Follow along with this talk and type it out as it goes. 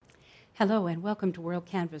Hello and welcome to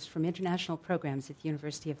WorldCanvass from International Programs at the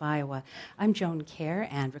University of Iowa. I'm Joan Kerr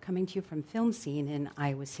and we're coming to you from Film Scene in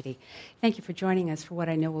Iowa City. Thank you for joining us for what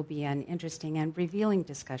I know will be an interesting and revealing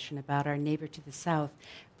discussion about our neighbor to the south,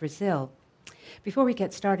 Brazil. Before we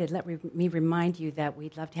get started, let me remind you that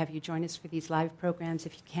we'd love to have you join us for these live programs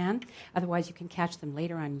if you can. Otherwise, you can catch them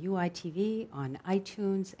later on UITV, on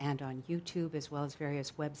iTunes, and on YouTube, as well as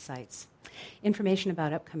various websites. Information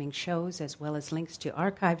about upcoming shows, as well as links to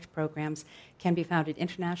archived programs, can be found at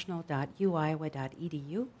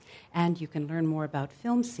international.uiowa.edu, and you can learn more about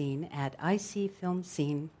Film Scene at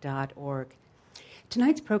icfilmscene.org.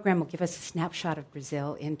 Tonight's program will give us a snapshot of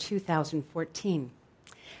Brazil in 2014.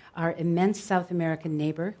 Our immense South American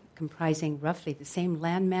neighbor, comprising roughly the same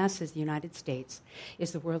landmass as the United States,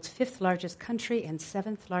 is the world's fifth largest country and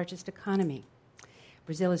seventh largest economy.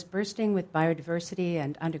 Brazil is bursting with biodiversity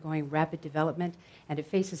and undergoing rapid development, and it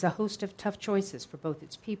faces a host of tough choices for both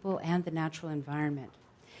its people and the natural environment.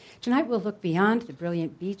 Tonight we'll look beyond the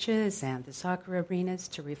brilliant beaches and the soccer arenas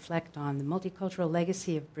to reflect on the multicultural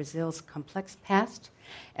legacy of Brazil's complex past,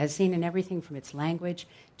 as seen in everything from its language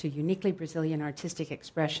to uniquely Brazilian artistic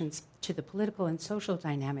expressions to the political and social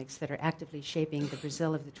dynamics that are actively shaping the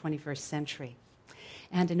Brazil of the 21st century.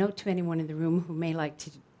 And a note to anyone in the room who may like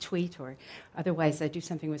to tweet or otherwise do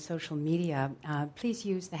something with social media, please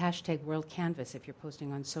use the hashtag WorldCanvass if you're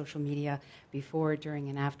posting on social media before, during,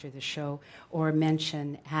 and after the show, or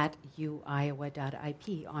mention at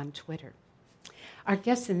uiowa.ip on Twitter. Our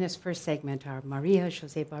guests in this first segment are Maria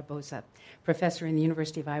José Barbosa, professor in the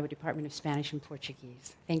University of Iowa Department of Spanish and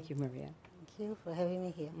Portuguese. Thank you, Maria. Thank you for having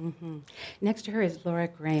me here. Mm-hmm. Next to her is Laura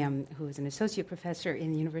Graham, who is an associate professor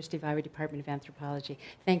in the University of Iowa Department of Anthropology.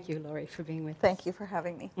 Thank you, Laura, for being with us. Thank you for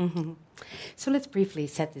having me. Mm-hmm. So let's briefly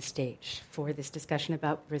set the stage for this discussion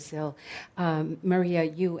about Brazil. Maria,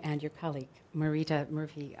 you and your colleague, Marita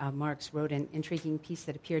Murphy-Marks, wrote an intriguing piece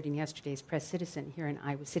that appeared in yesterday's Press Citizen here in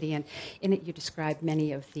Iowa City, and in it you described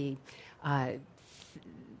many of the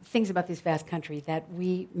things about this vast country that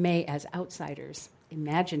we may, as outsiders,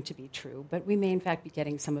 imagine to be true, but we may in fact be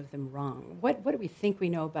getting some of them wrong. What do we think we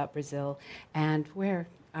know about Brazil, and where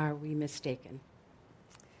are we mistaken?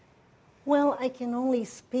 Well, I can only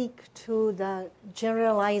speak to the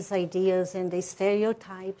generalized ideas and the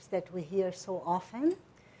stereotypes that we hear so often.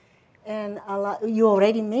 And you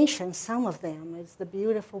already mentioned some of them. It's the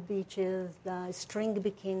beautiful beaches, the string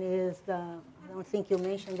bikinis, I don't think you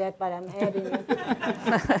mentioned that, but I'm adding it.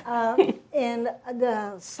 And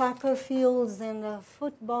the soccer fields and the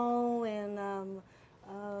football and,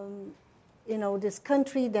 this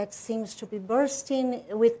country that seems to be bursting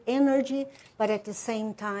with energy, but at the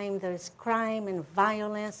same time there's crime and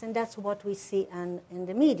violence, and that's what we see in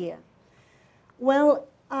the media. Well,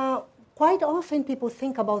 quite often people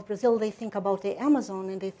think about Brazil, they think about the Amazon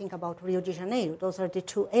and they think about Rio de Janeiro. Those are the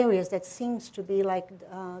two areas that seems to be like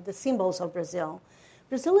the symbols of Brazil.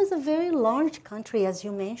 Brazil is a very large country, as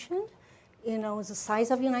you mentioned. It's the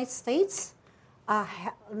size of the United States,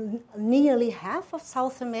 nearly half of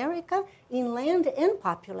South America in land and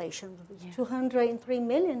population. Yeah. 203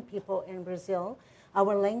 million people in Brazil.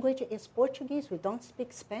 Our language is Portuguese. We don't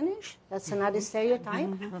speak Spanish. That's another stereotype.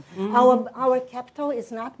 Mm-hmm. Our capital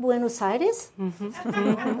is not Buenos Aires.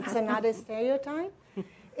 Mm-hmm. It's another stereotype.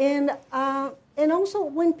 And also,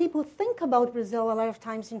 when people think about Brazil, a lot of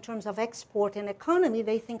times in terms of export and economy,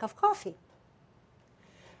 they think of coffee.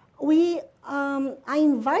 I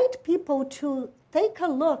invite people to take a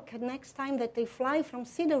look next time that they fly from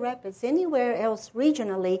Cedar Rapids, anywhere else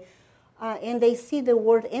regionally, and they see the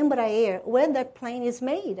word Embraer, where that plane is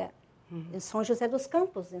made at, in São José dos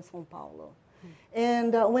Campos in São Paulo.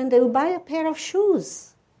 And when they buy a pair of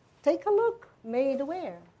shoes, take a look, made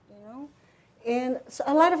where, And so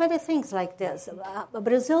a lot of other things like this.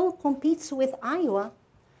 Brazil competes with Iowa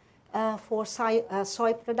for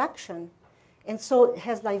soy production, and so it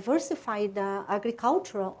has diversified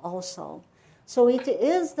agriculture also. So it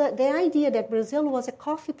is the idea that Brazil was a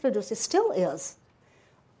coffee producer, still is.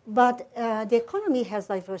 But the economy has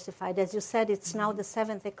diversified. As you said, it's now the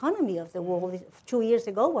seventh economy of the world. 2 years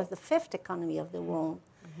ago was the fifth economy of the world.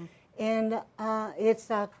 Mm-hmm. And it's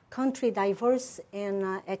a country diverse in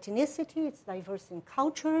ethnicity. It's diverse in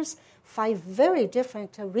cultures. 5 very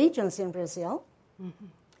different regions in Brazil. Mm-hmm.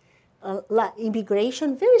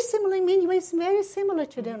 Immigration, very similar in many ways, very similar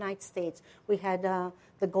to the United States. We had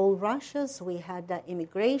the gold rushes. We had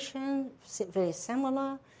immigration, very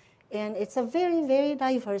similar. And it's a very, very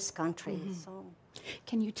diverse country. Mm-hmm. So,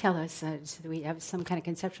 can you tell us, so that we have some kind of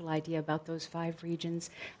conceptual idea about those 5 regions?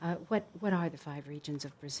 What are the 5 regions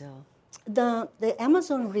of Brazil? The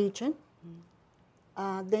Amazon region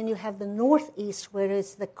Then you have the northeast, where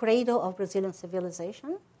it's the cradle of Brazilian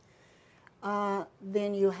civilization.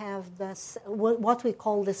 Then you have what we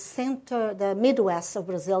call the center, the Midwest of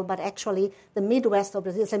Brazil, but actually the Midwest of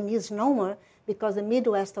Brazil is a misnomer because the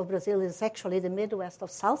Midwest of Brazil is actually the Midwest of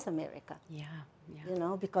South America. Yeah. You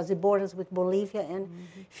know, because it borders with Bolivia. And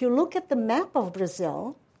if you look at the map of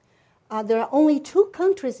Brazil, there are only 2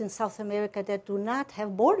 countries in South America that do not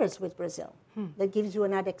have borders with Brazil. That gives you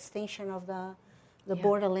another extension of the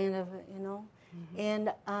borderland of, you know.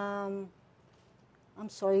 And I'm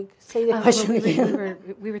sorry, say the question again.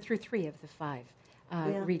 We were through 3 of the 5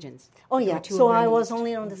 regions. Oh, yeah. So I was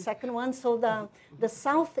only on the second one. So the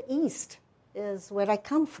southeast is where I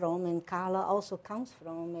come from, and Carla also comes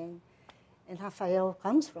from, and Rafael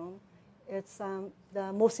comes from. It's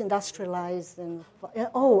the most industrialized. And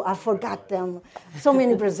I forgot them. So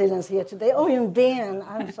many Brazilians here today. Oh, and Ben,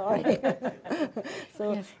 I'm sorry.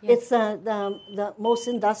 So yes. It's the most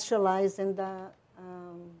industrialized and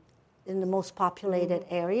in the most populated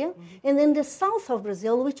area. And then the south of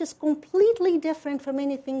Brazil, which is completely different from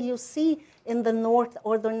anything you see in the north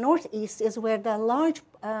or the northeast, is where the large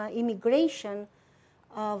immigration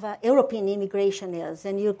of European immigration is.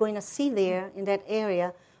 And you're going to see there in that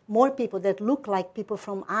area more people that look like people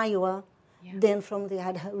from Iowa than from the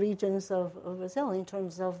other regions of Brazil in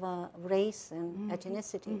terms of race and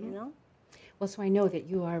ethnicity, you know? Well, so I know that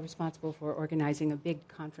you are responsible for organizing a big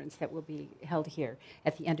conference that will be held here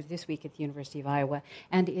at the end of this week at the University of Iowa.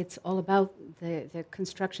 And it's all about the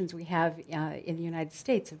constructions we have in the United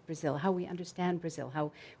States of Brazil, how we understand Brazil,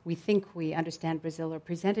 how we think we understand Brazil or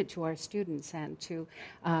present it to our students and to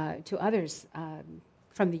others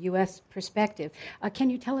from the U.S. perspective.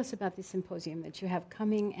 Can you tell us about this symposium that you have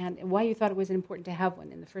coming and why you thought it was important to have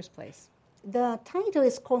one in the first place? The title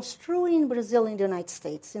is Construing Brazil in the United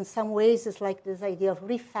States. In some ways, it's like this idea of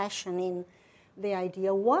refashioning the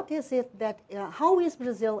idea. What is it that, how is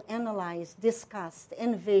Brazil analyzed, discussed,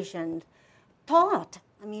 envisioned, taught?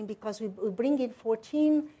 I mean, because we bring in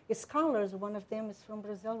 14 scholars, one of them is from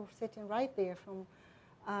Brazil, sitting right there, from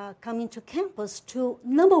coming to campus to,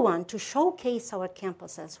 number one, to showcase our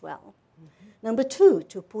campus as well. Number 2,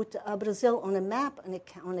 to put Brazil on a map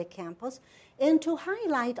on a campus, and to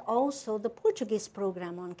highlight also the Portuguese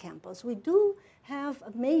program on campus. We do have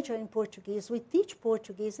a major in Portuguese. We teach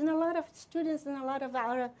Portuguese, and a lot of students and a lot of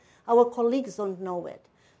our colleagues don't know it.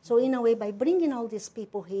 So in a way, by bringing all these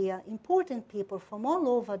people here, important people from all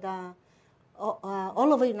over the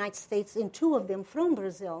United States, and 2 of them from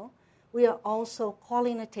Brazil, we are also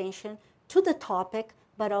calling attention to the topic,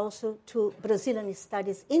 but also to Brazilian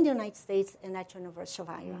studies in the United States and at University of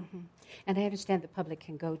Iowa. And I understand the public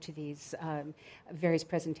can go to these various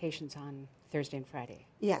presentations on Thursday and Friday.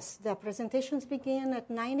 Yes, the presentations begin at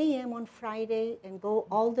 9 a.m. on Friday and go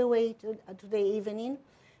all the way to the evening.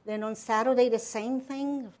 Then on Saturday, the same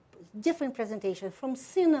thing, different presentations, from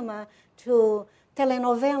cinema to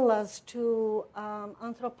telenovelas to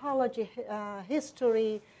anthropology,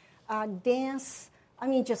 history, dance. I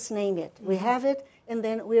mean, just name it. We have it. And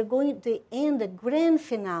then we're going to end, the grand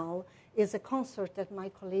finale is a concert that my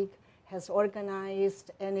colleague has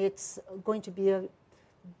organized, and it's going to be a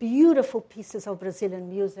beautiful pieces of Brazilian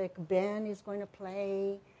music. Ben is going to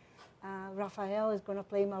play, Rafael is going to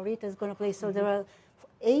play, Maurita is going to play. So there are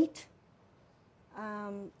 8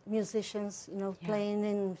 musicians, playing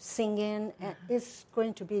and singing. And it's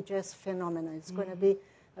going to be just phenomenal. It's going to be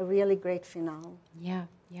a really great finale. Yeah.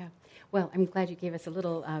 Well, I'm glad you gave us a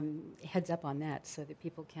little heads up on that so that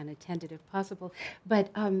people can attend it if possible. But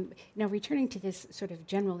now returning to this sort of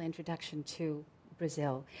general introduction to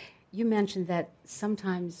Brazil, you mentioned that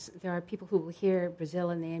sometimes there are people who will hear Brazil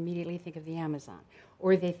and they immediately think of the Amazon,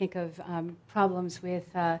 or they think of problems with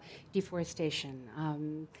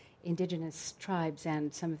deforestation, indigenous tribes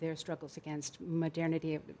and some of their struggles against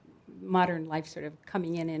modern life sort of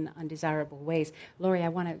coming in undesirable ways. Lori, I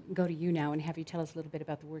want to go to you now and have you tell us a little bit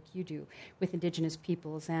about the work you do with indigenous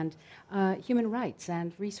peoples and human rights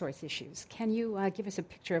and resource issues. Can you give us a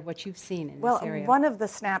picture of what you've seen in this area? Well, one of the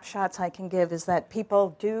snapshots I can give is that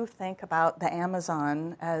people do think about the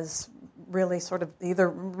Amazon as really sort of either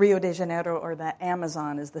Rio de Janeiro or the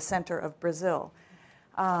Amazon is the center of Brazil.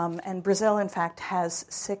 And Brazil, in fact, has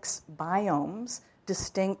 6 biomes,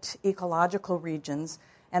 distinct ecological regions,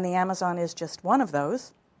 and the Amazon is just one of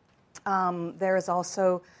those. There is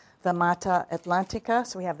also the Mata Atlântica.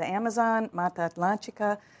 So we have the Amazon, Mata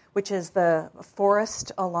Atlântica, which is the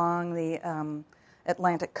forest along the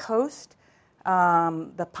Atlantic coast,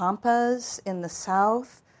 the Pampas in the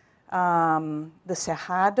south, the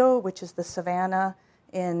Cerrado, which is the savanna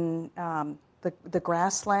in the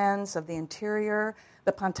grasslands of the interior,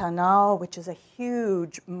 the Pantanal, which is a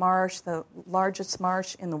huge marsh, the largest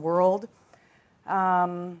marsh in the world,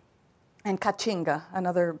 and Caatinga,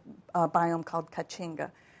 another biome called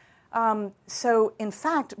Caatinga. So, in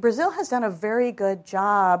fact, Brazil has done a very good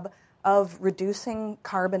job of reducing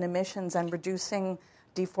carbon emissions and reducing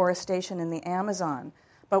deforestation in the Amazon.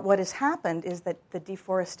 But what has happened is that the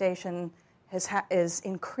deforestation is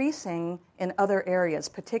increasing in other areas,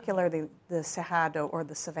 particularly the Cerrado or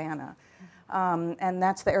the savanna. And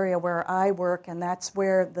that's the area where I work, and that's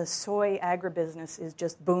where the soy agribusiness is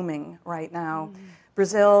just booming right now. Mm-hmm.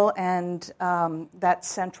 Brazil and that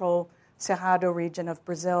central Cerrado region of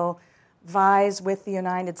Brazil vies with the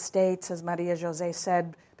United States, as Maria José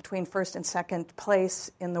said, between first and second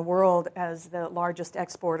place in the world as the largest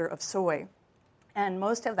exporter of soy. And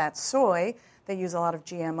most of that soy, they use a lot of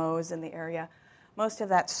GMOs in the area, most of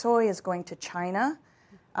that soy is going to China,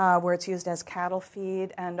 where it's used as cattle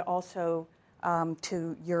feed, and also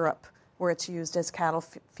to Europe, where it's used as cattle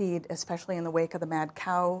feed, especially in the wake of the mad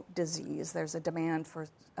cow disease. There's a demand for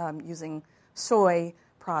using soy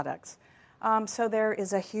products. So there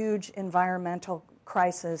is a huge environmental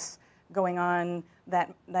crisis going on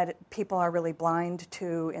that people are really blind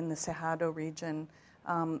to in the Cerrado region.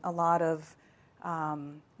 A lot of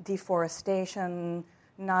deforestation,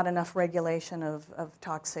 not enough regulation of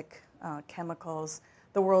toxic chemicals.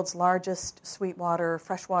 The world's largest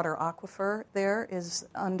freshwater aquifer there is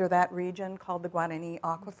under that region called the Guarani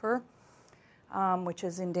Aquifer, which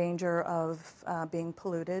is in danger of being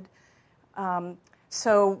polluted.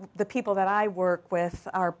 So the people that I work with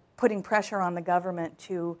are putting pressure on the government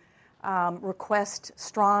to request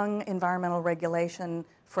strong environmental regulation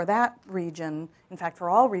for that region, in fact, for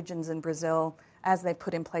all regions in Brazil, as they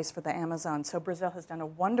put in place for the Amazon. So Brazil has done a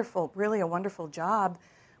wonderful job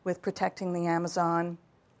with protecting the Amazon,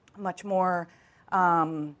 much more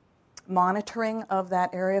monitoring of that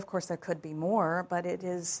area. Of course, there could be more, but it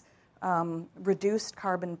is reduced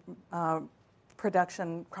carbon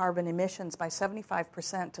production, carbon emissions by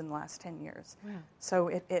 75% in the last 10 years. Wow. So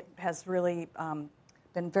it has really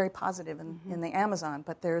been very positive in the Amazon,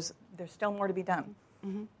 but there's still more to be done.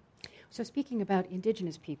 Mm-hmm. So speaking about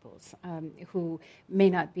indigenous peoples who may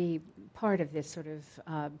not be part of this sort of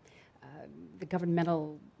the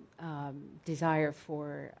governmental desire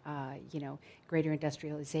for greater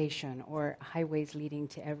industrialization or highways leading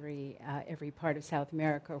to every part of South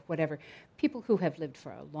America or whatever, people who have lived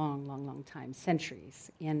for a long time,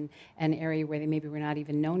 centuries, in an area where they maybe were not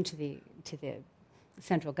even known to the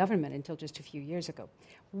central government until just a few years ago.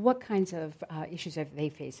 What kinds of issues are they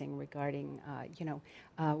facing regarding,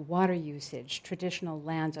 water usage, traditional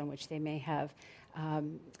lands on which they may have?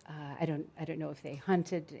 I don't know if they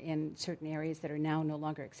hunted in certain areas that are now no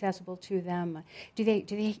longer accessible to them.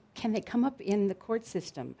 Can they come up in the court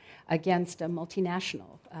system against a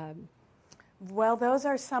multinational? Well, those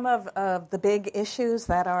are some of the big issues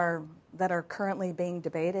that are currently being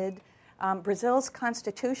debated. Brazil's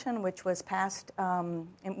constitution, which was passed and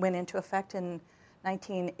went into effect in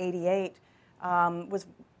 1988, was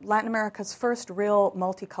Latin America's first real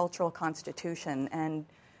multicultural constitution and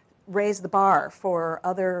raised the bar for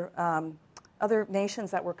other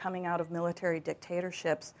nations that were coming out of military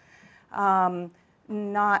dictatorships. So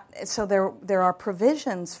there are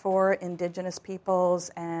provisions for indigenous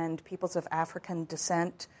peoples and peoples of African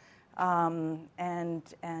descent,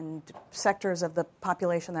 and sectors of the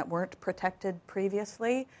population that weren't protected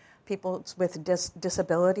previously. People with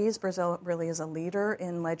disabilities. Brazil really is a leader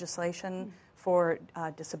in legislation for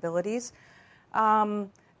disabilities.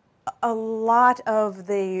 A lot of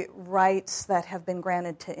the rights that have been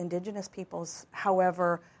granted to indigenous peoples,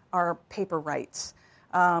 however, are paper rights.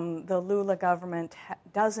 The Lula government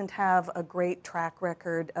doesn't have a great track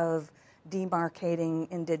record of demarcating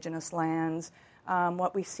indigenous lands.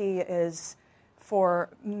 What we see is for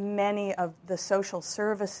many of the social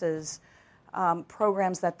services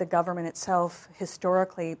programs that the government itself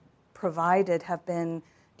historically provided have been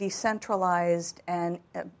decentralized, and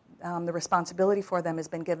the responsibility for them has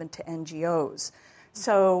been given to NGOs.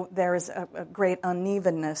 So there is a great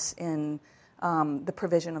unevenness in the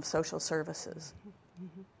provision of social services.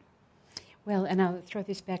 Mm-hmm. Well, and I'll throw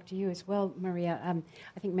this back to you as well, Maria.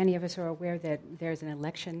 I think many of us are aware that there's an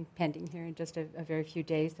election pending here in just a very few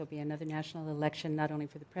days. There'll be another national election, not only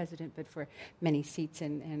for the president, but for many seats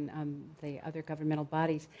in the other governmental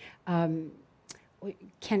bodies. Can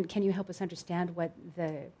you help us understand what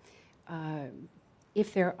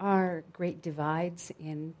if there are great divides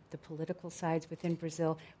in the political sides within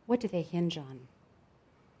Brazil, what do they hinge on?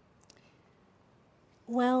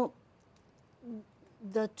 Well,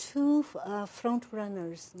 the two front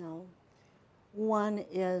runners now One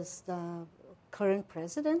is the current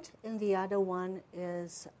president, and the other one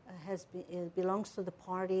belongs to the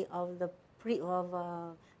party of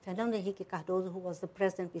Fernando Henrique Cardoso, who was the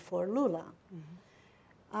president before Lula.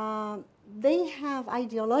 They have,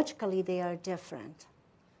 ideologically, they are different.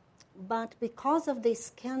 But because of the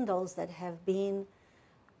scandals that have been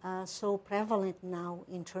so prevalent now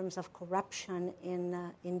in terms of corruption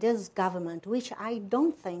in this government, which I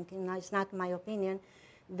don't think, and it's not my opinion,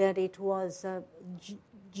 that it was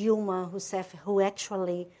Dilma Rousseff who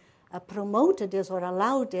actually promoted this or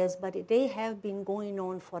allowed this, but they have been going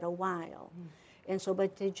on for a while. And so,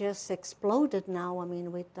 but they just exploded now, I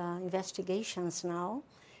mean, with investigations now.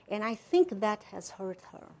 And I think that has hurt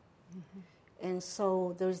her. And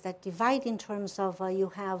so there's that divide in terms of you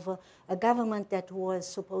have a government that was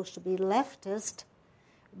supposed to be leftist,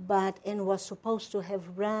 and was supposed to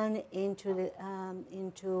have run into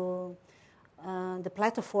the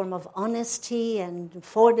platform of honesty and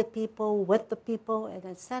for the people, with the people, and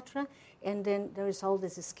etc. And then there's all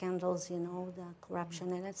these scandals, the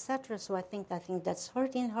corruption and etc. So I think that's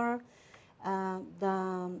hurting her.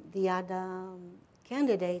 The other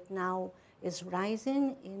candidate now is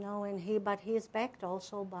rising, but he is backed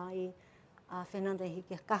also by Fernando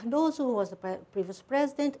Henrique Cardoso, who was the previous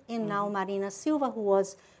president, and now Marina Silva, who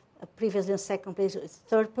was previously in second place,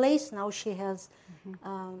 third place. Now she has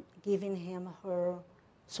given him her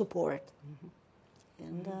support,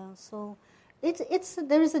 and so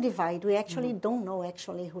there is a divide. We actually don't know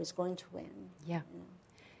who is going to win.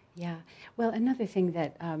 Yeah. Well, another thing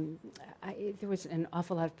that there was an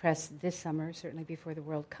awful lot of press this summer, certainly before the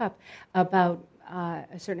World Cup, about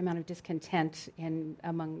a certain amount of discontent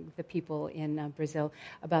among the people in Brazil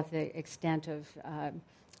about the extent of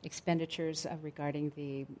expenditures regarding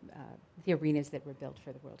the arenas that were built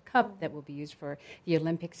for the World Cup that will be used for the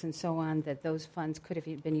Olympics and so on, that those funds could have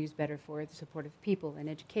been used better for the support of people and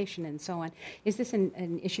education and so on. Is this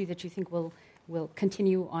an issue that you think will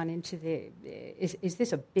continue on into is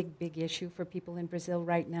this a big issue for people in Brazil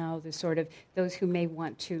right now, the sort of those who may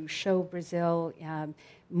want to show Brazil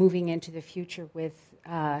moving into the future with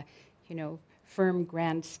firm,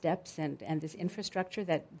 grand steps and this infrastructure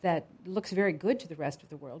that looks very good to the rest of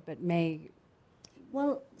the world, but may...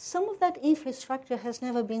 Well, some of that infrastructure has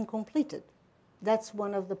never been completed. That's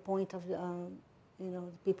one of the point of,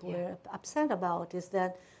 people were upset about, is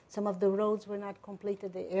that some of the roads were not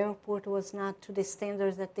completed. The airport was not to the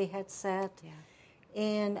standards that they had set. Yeah.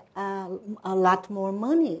 And a lot more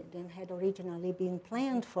money than had originally been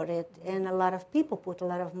planned for it. And a lot of people put a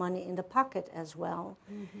lot of money in the pocket as well.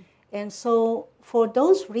 And so for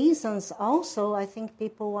those reasons also, I think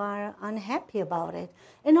people are unhappy about it.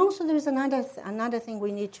 And also there's another thing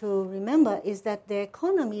we need to remember is that the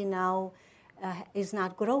economy now is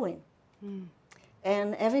not growing.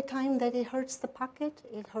 And every time that it hurts the pocket,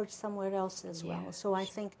 it hurts somewhere else as well. So I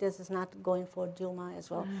think this is not going for Dilma as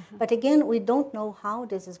well. But again, we don't know how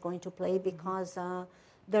this is going to play because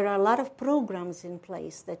there are a lot of programs in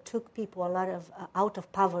place that took people out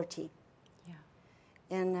of poverty.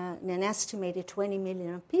 And an estimated 20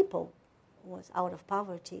 million people was out of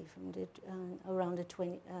poverty from around the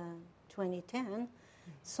 2010.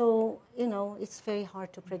 So, it's very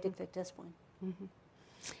hard to predict at this point.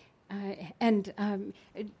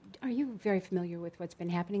 Are you very familiar with what's been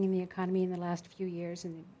happening in the economy in the last few years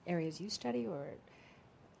in the areas you study, or?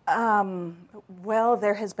 Well,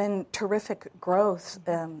 there has been terrific growth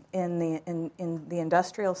in the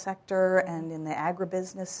industrial sector and in the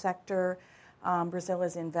agribusiness sector. Brazil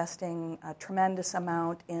is investing a tremendous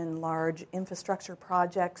amount in large infrastructure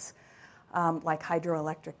projects like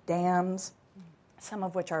hydroelectric dams, some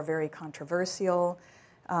of which are very controversial,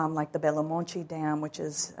 like the Belo Monte Dam, which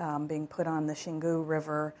is being put on the Xingu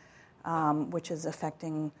River, which is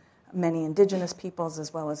affecting many indigenous peoples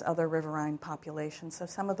as well as other riverine populations. So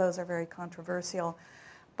some of those are very controversial.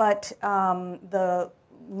 But the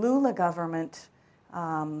Lula government...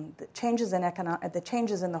 the changes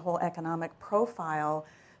in the whole economic profile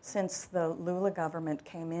since the Lula government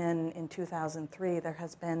came in 2003, there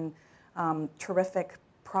has been terrific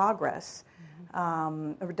progress,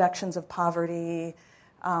 reductions of poverty,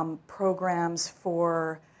 programs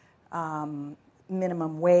for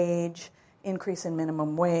minimum wage, increase in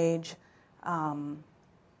minimum wage.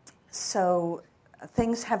 So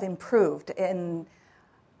things have improved, and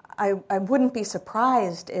I wouldn't be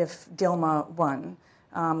surprised if Dilma won.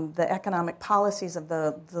 The economic policies of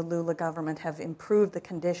the Lula government have improved the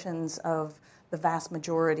conditions of the vast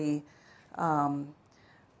majority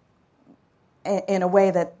in a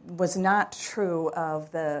way that was not true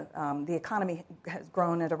of the economy has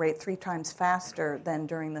grown at a rate 3 times faster than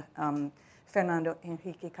during the Fernando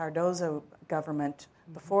Henrique Cardoso government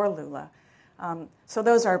before Lula. So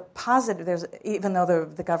those are positive. Even though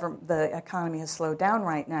the economy has slowed down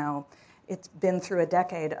right now, it's been through a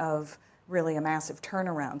decade of really a massive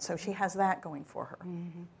turnaround. So she has that going for her.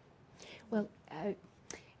 Mm-hmm. Well,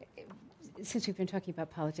 since we've been talking about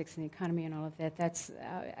politics and the economy and all of that,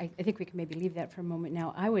 I think we can maybe leave that for a moment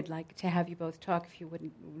now. I would like to have you both talk, if you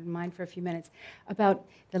wouldn't mind, for a few minutes, about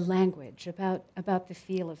the language, about the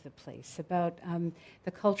feel of the place, about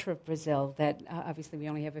the culture of Brazil. That obviously we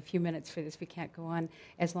only have a few minutes for this. We can't go on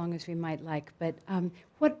as long as we might like. But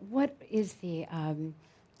what is the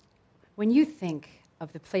when you think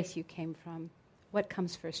of the place you came from, what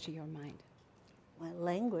comes first to your mind? Well,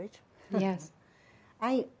 language. Yes.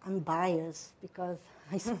 I'm biased because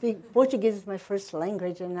I speak Portuguese is my first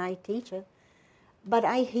language and I teach it. But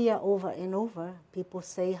I hear over and over people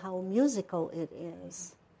say how musical it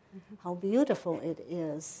is, how beautiful it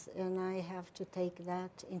is, and I have to take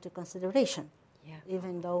that into consideration. Yeah.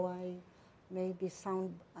 Even though I maybe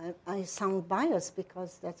sound biased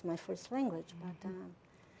because that's my first language. But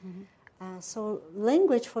so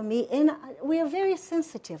language for me, and we are very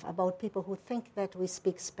sensitive about people who think that we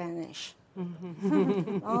speak Spanish.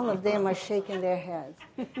 All of them are shaking their heads.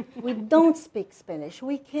 We don't speak Spanish.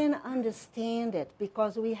 We can understand it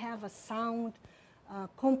because we have a sound,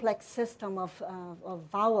 complex system of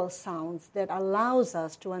vowel sounds that allows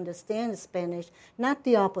us to understand Spanish, not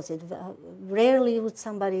the opposite. Rarely would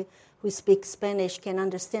somebody who speaks Spanish can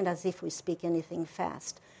understand as if we speak anything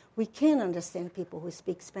fast. We can understand people who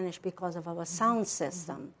speak Spanish because of our sound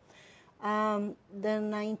system. The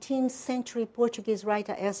 19th century Portuguese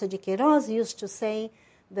writer Essa de Queiroz used to say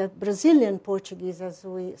that Brazilian Portuguese, as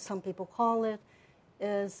some people call it,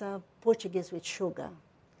 is Portuguese with sugar.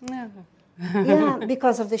 Yeah,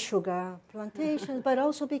 because of the sugar plantations, but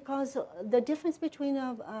also because the difference between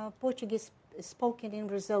Portuguese spoken in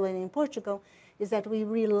Brazil and in Portugal is that we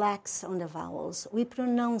relax on the vowels. We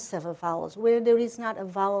pronounce several vowels. Where there is not a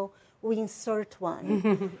vowel, we insert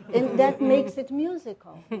one. And that makes it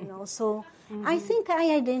musical, So I think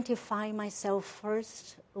I identify myself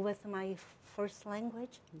first with my first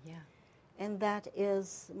language. Yeah. And that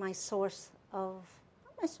is my source of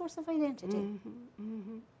identity.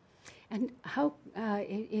 And how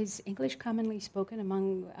is English commonly spoken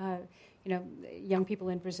among young people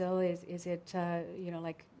in Brazil? Is it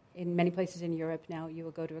like in many places in Europe now? You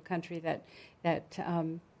will go to a country that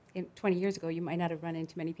 20 years ago you might not have run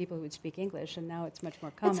into many people who would speak English, and now it's much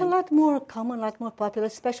more common. It's a lot more common, a lot more popular,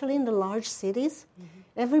 especially in the large cities.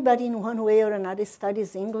 Everybody in one way or another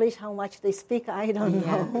studies English. How much they speak, I don't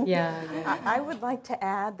know. I would like to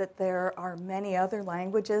add that there are many other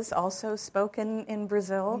languages also spoken in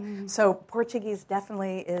Brazil. So Portuguese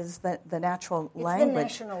definitely is the natural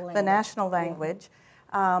language. The national language.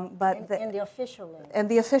 But and the official language. And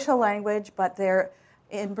the official language, but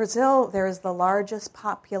in Brazil, there is the largest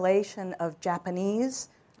population of Japanese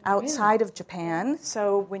outside of Japan.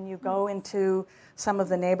 So when you go into some of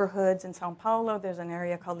the neighborhoods in São Paulo, there's an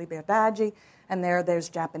area called Liberdade, and there's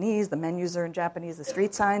Japanese. The menus are in Japanese. The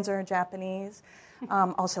street signs are in Japanese.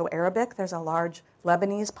 Also Arabic. There's a large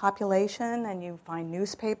Lebanese population, and you find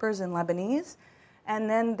newspapers in Lebanese. And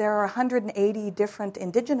then there are 180 different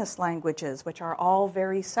indigenous languages, which are all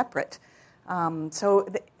very separate.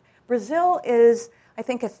 Brazil is... I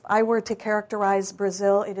think if I were to characterize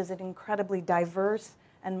Brazil, it is an incredibly diverse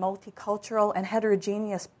and multicultural and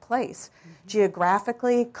heterogeneous place,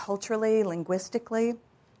 geographically, culturally, linguistically.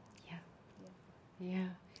 Yeah.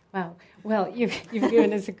 Wow. Well, you've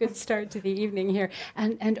given us a good start to the evening here.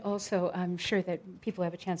 And also, I'm sure that people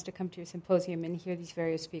have a chance to come to your symposium and hear these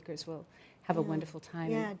various speakers will have a wonderful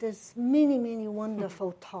time. Yeah, there's many, many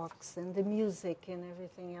wonderful talks and the music and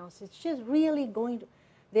everything else. It's just really going to...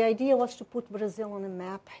 The idea was to put Brazil on a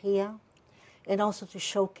map here and also to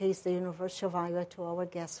showcase the University of Iowa to our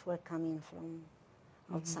guests who are coming from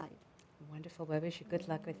outside. Wonderful. Well, I wish you good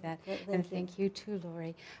luck with that. And thank you too,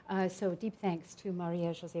 Lori. So deep thanks to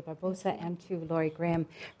Maria Jose Barbosa and to Lori Graham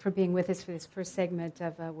for being with us for this first segment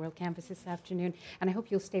of WorldCanvass this afternoon. And I hope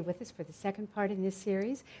you'll stay with us for the second part in this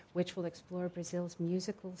series, which will explore Brazil's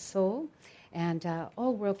musical soul. And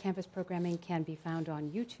all WorldCanvass programming can be found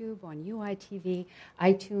on YouTube, on UITV,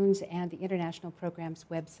 iTunes, and the International Program's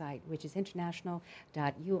website, which is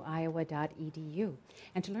international.uiowa.edu.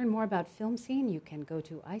 And to learn more about Film Scene, you can go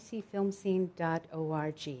to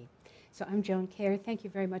icfilmscene.org. So I'm Joan Kerr. Thank you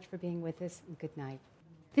very much for being with us, and good night.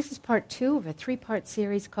 This is part 2 of a 3-part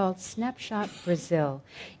series called Snapshot Brazil.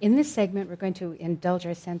 In this segment, we're going to indulge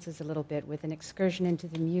our senses a little bit with an excursion into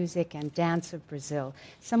the music and dance of Brazil.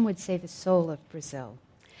 Some would say the soul of Brazil.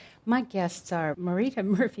 My guests are Marita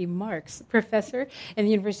Murphy-Marks, professor in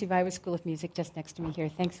the University of Iowa School of Music, just next to me here.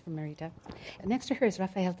 Thanks for Marita. Next to her is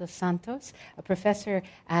Rafael dos Santos, a professor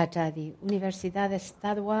at the Universidade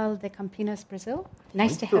Estadual de Campinas, Brazil.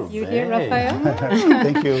 Nice to have you here, Rafael.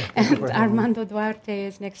 Thank you. And Armando Duarte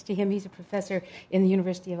is next to him. He's a professor in the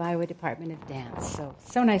University of Iowa Department of Dance.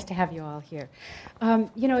 So nice to have you all here.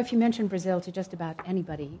 If you mention Brazil to just about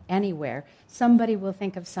anybody, anywhere, somebody will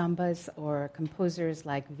think of sambas or composers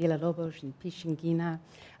like Villa-Lobos and Pixinguinha.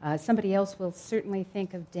 Somebody else will certainly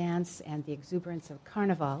think of dance and the exuberance of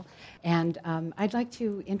carnival. And I'd like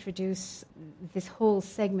to introduce this whole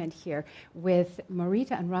segment here with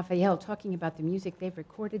Marita and Rafael talking about the music they've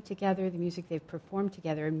recorded together, the music they've performed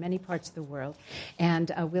together in many parts of the world.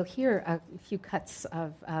 And we'll hear a few cuts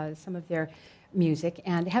of some of their music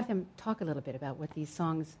and have them talk a little bit about what these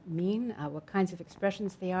songs mean, what kinds of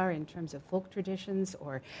expressions they are in terms of folk traditions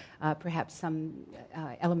or perhaps some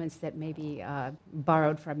elements that may be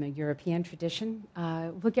borrowed from a European tradition.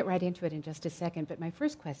 We'll get right into it in just a second, but my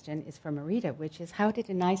first question is for Marita, which is, how did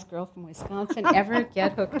a nice girl from Wisconsin ever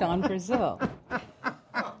get hooked on Brazil?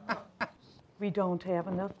 We don't have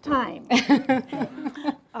enough time.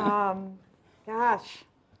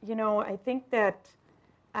 I think that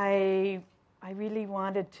I really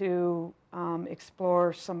wanted to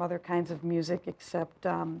explore some other kinds of music except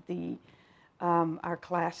our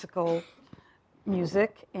classical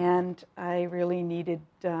music, and I really needed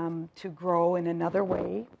to grow in another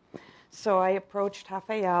way. So I approached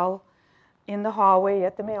Rafael in the hallway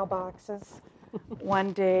at the mailboxes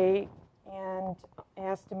one day and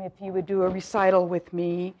asked him if he would do a recital with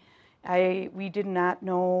me. We did not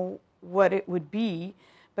know what it would be,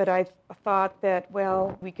 but I thought that,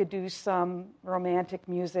 we could do some romantic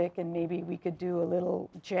music and maybe we could do a little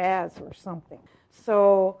jazz or something.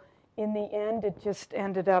 So in the end, it just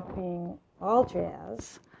ended up being all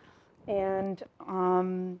jazz. And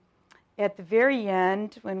at the very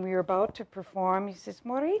end, when we were about to perform, he says,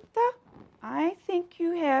 Marita, I think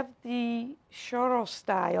you have the choro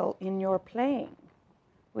style in your playing.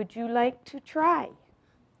 Would you like to try?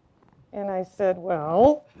 And I said,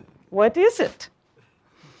 well, what is it?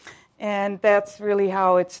 And that's really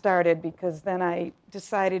how it started, because then I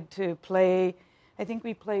decided to play, I think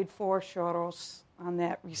we played 4 choros on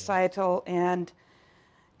that recital, and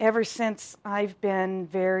ever since I've been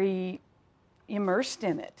very immersed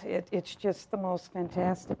in it. It's just the most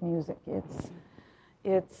fantastic music.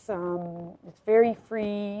 It's very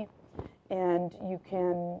free, and you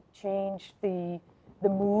can change the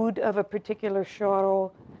mood of a particular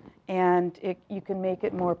choro, and you can make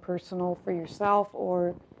it more personal for yourself,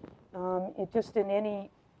 or it just in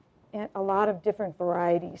a lot of different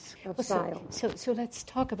varieties of style. So let's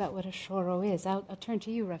talk about what a choro is. I'll turn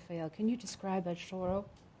to you, Rafael. Can you describe a choro?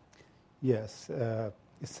 Yes,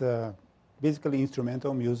 it's basically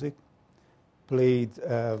instrumental music played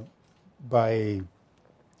by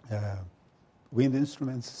wind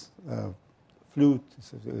instruments. Flute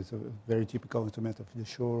is a very typical instrument of the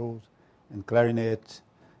choros, and clarinet,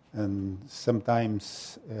 and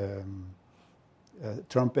sometimes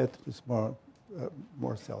trumpet is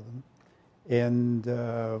more seldom, and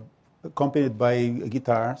accompanied by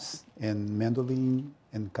guitars and mandolin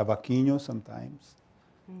and cavaquinho sometimes.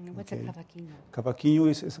 What's a cavaquinho? Cavaquinho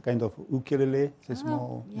is a kind of ukulele. It's a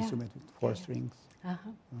small instrument with 4 strings.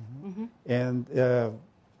 And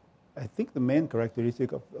I think the main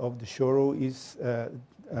characteristic of the choro is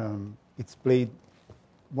it's played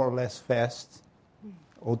more or less fast,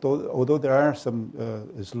 although there are some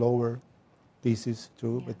slower pieces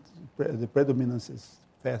too, but the predominance is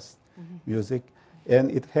fast music,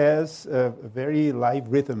 and it has a very live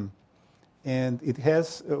rhythm, and it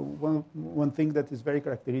has one thing that is very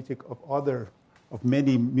characteristic of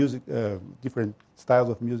many music, different styles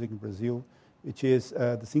of music in Brazil, which is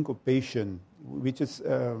the syncopation, which is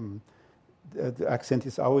the accent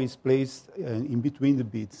is always placed in between the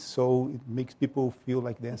beats, so it makes people feel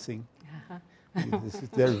like dancing. It's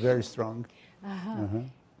very, very strong.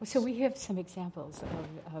 So we have some examples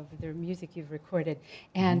of the music you've recorded.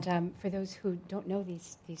 And for those who don't know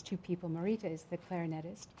these 2 people, Marita is the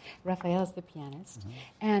clarinetist, Rafael's the pianist.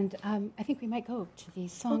 And I think we might go to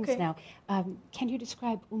these songs now. Can you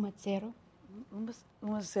describe Uma Zero?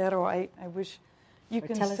 Uma Zero, I wish you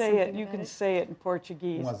can say it. You can say it in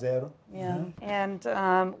Portuguese. Uma Zero. Yeah. And,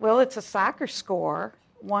 it's a soccer score,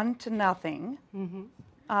 1-0.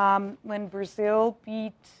 When Brazil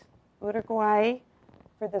beat Uruguay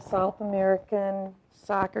for the South American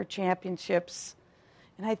Soccer Championships,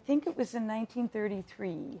 and I think it was in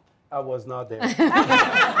 1933. I was not there. No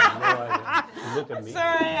idea. Look at me.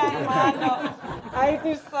 Sorry, Armando. I I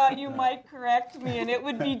just thought you might correct me, and it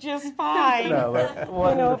would be just fine.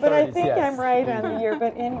 No, But I think I'm right on the year.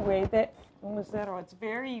 But anyway, that Lucero, it's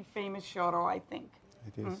very famous choro, I think.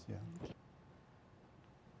 It is, yeah.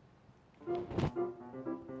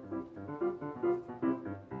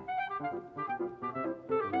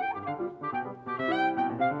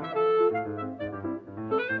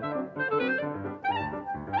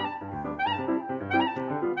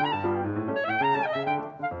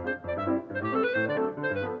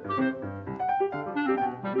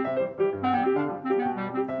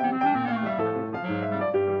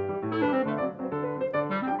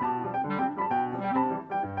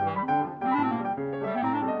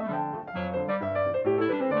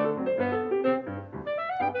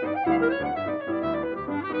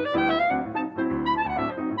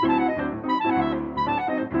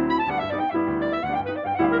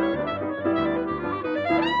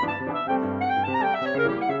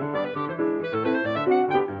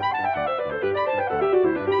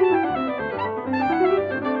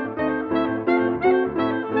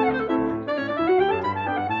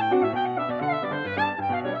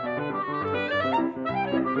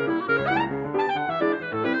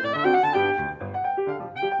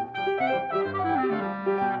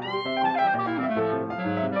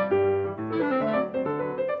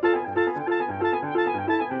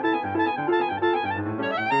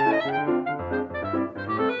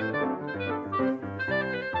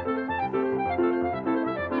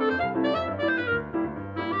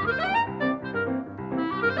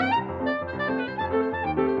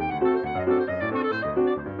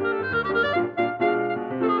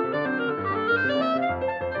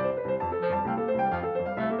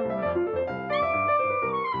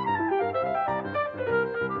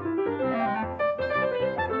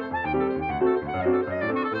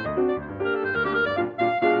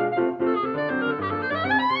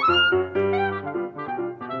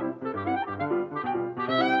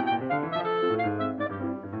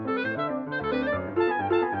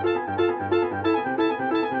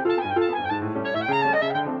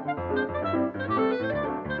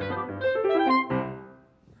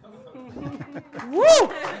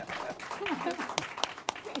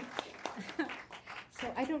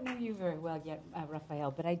 I don't know you very well yet,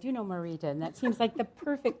 Raphael, but I do know Marita, and that seems like the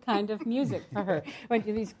perfect kind of music for her. When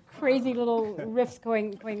these crazy little riffs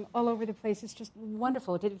going all over the place, it's just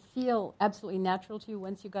wonderful. Did it feel absolutely natural to you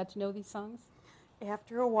once you got to know these songs?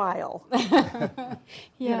 After a while,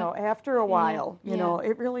 after a while, you know,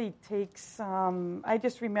 it really takes, I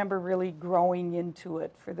just remember really growing into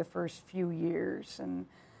it for the first few years and,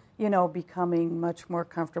 you know, becoming much more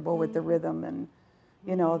comfortable with the rhythm and,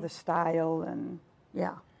 you know, the style and,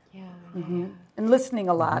 and listening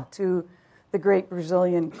a lot to the great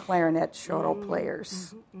Brazilian clarinet choro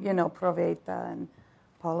players, you know, Proveta and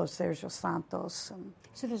Paulo Sérgio Santos. And,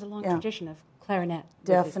 so there's a long tradition of clarinet.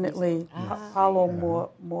 Definitely. Paulo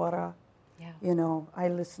Moura. Yeah. You know, I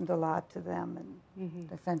listened a lot to them, and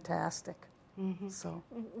they're fantastic. So,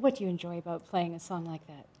 what do you enjoy about playing a song like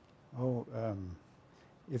that? Oh,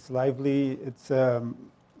 it's lively.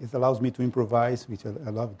 It allows me to improvise, which I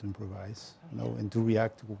love to improvise, and to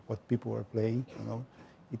react to what people are playing. You know,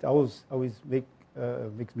 it always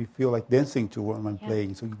makes me feel like dancing to what I'm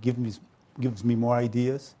playing. So it gives me more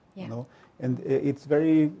ideas. You know, and it's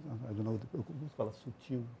very, I don't know,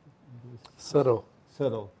 sutil. Subtle.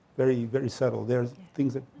 Subtle. Very, very subtle. There's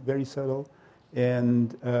things that are very subtle,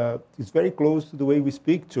 and it's very close to the way we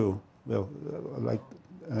speak to. Well, like.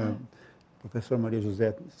 Professor Maria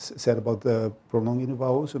José said about the prolonging the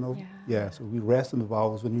vowels, you know. So we rest on the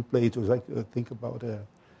vowels when we play. It was like think about a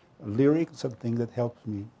lyric, something that helps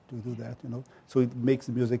me to do that, you know. So it makes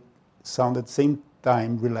the music sound at the same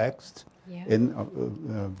time relaxed and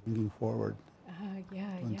bringing forward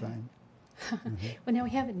one time. Well, now we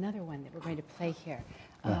have another one that we're going to play here.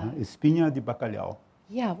 Espinha de Bacalhau.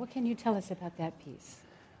 Yeah, what can you tell us about that piece?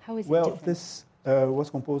 How is it different? different? This was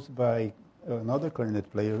composed by another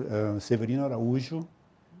clarinet player, Severino Araújo,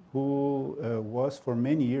 who was for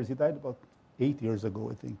many years, he died about 8 years ago,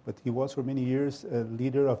 I think, but he was for many years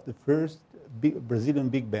leader of the first Brazilian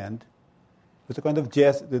big band. It was a kind of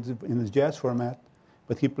jazz, in the jazz format,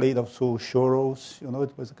 but he played also choros, you know,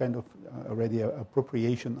 it was a kind of already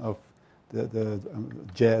appropriation of the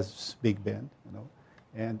jazz big band, you know.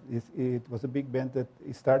 And it was a big band that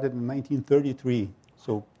started in 1933.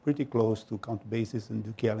 So pretty close to Count Basie's and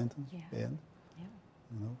Duke Ellington's band,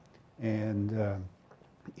 you know. And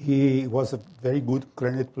he was a very good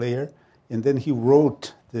clarinet player. And then he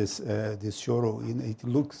wrote this choro.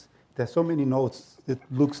 It has so many notes. It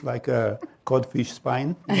looks like a codfish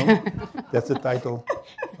spine. You know? That's the title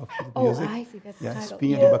of the music. Oh, I see. That's the title.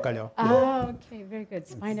 Espinha de bacalhau. Oh, okay. Very good.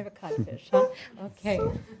 Spine of a codfish, huh? Okay.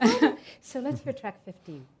 So let's hear track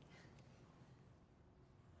 15.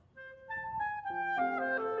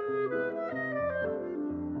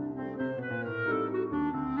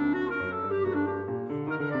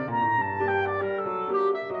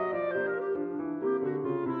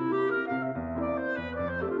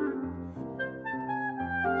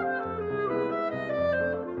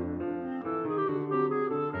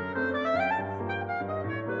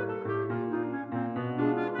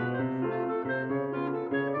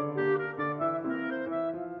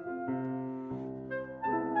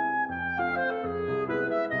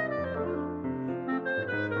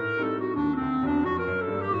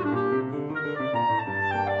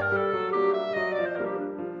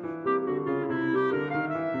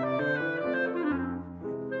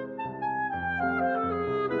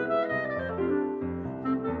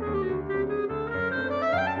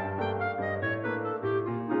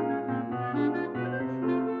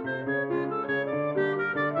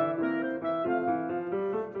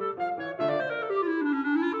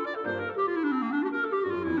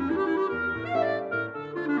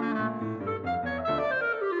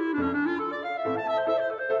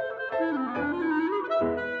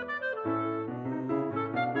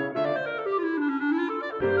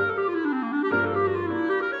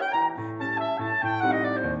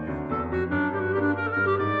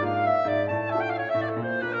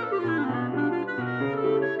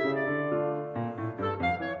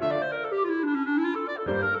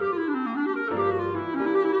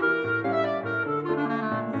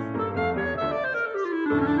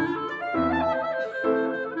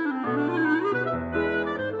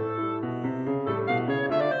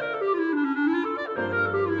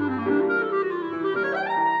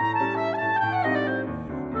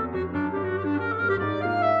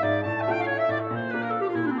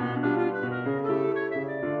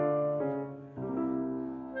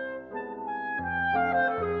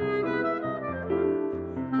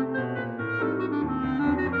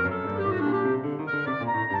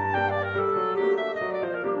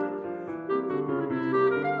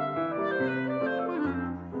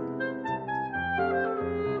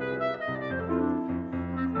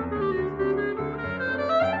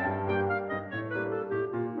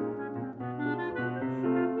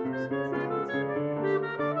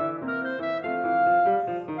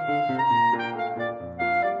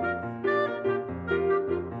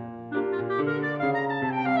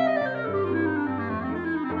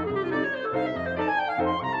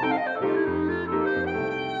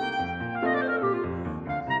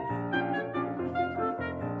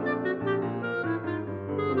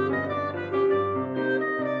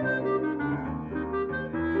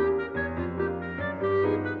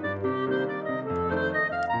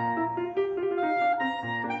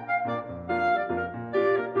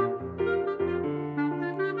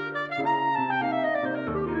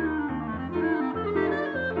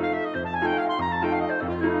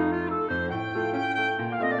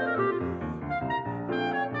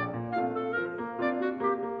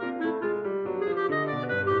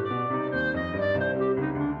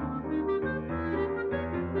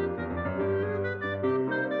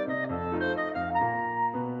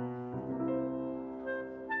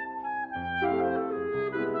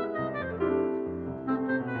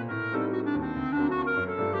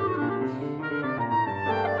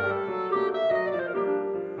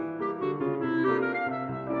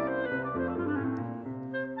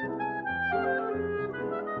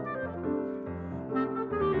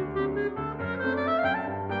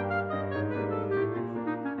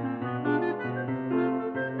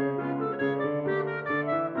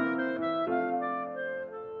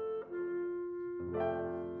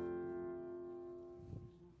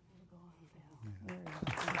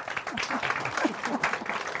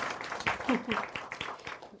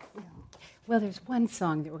 Well, there's one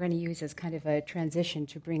song that we're going to use as kind of a transition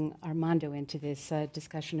to bring Armando into this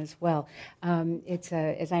discussion as well. As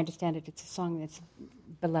I understand it, it's a song that's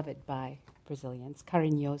beloved by Brazilians,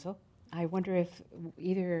 Carinhoso. I wonder if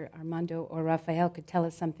either Armando or Rafael could tell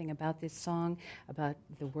us something about this song, about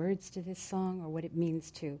the words to this song, or what it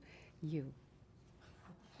means to you.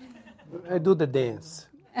 I do the dance.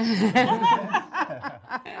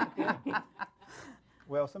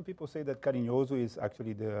 Well, some people say that Carinhoso is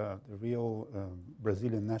actually the real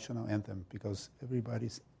Brazilian national anthem because everybody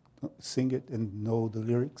sing it and know the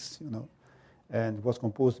lyrics, you know. And it was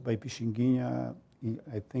composed by Pixinguinha,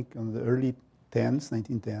 I think, in the early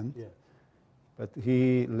 1910. Yeah. But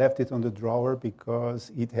he left it on the drawer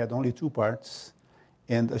because it had only two parts,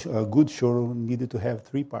 And a good choro needed to have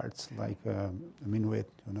 3 parts, like a minuet,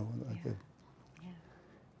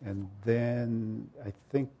 And then I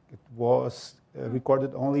think it was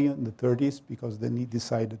recorded only in the 30s, because then he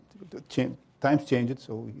decided times changed,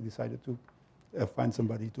 so he decided to find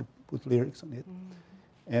somebody to put lyrics on it.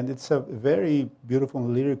 Mm-hmm. And it's a very beautiful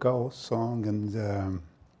lyrical song, and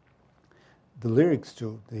the lyrics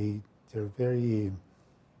too, they're very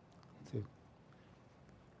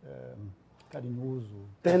carinhoso.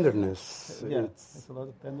 Tenderness. Yeah, it's a lot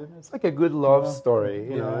of tenderness. It's like a good love story,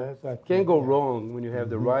 you know. Exactly. Can't go wrong when you have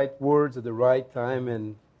the right words at the right time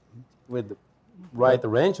and with the right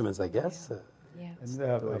arrangements, I guess.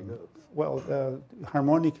 And,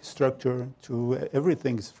 harmonic structure to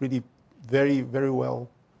everything is really very, very well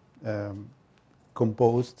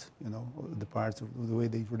composed, the parts, the way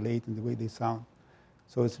they relate and the way they sound.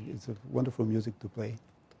 So it's a wonderful music to play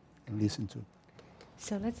and listen to.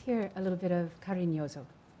 So let's hear a little bit of Carinhoso.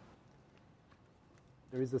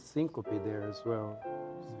 There is a syncope there as well,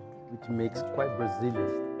 which makes quite Brazilian.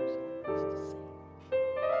 Brazilians,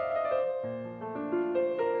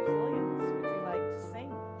 would you like to sing?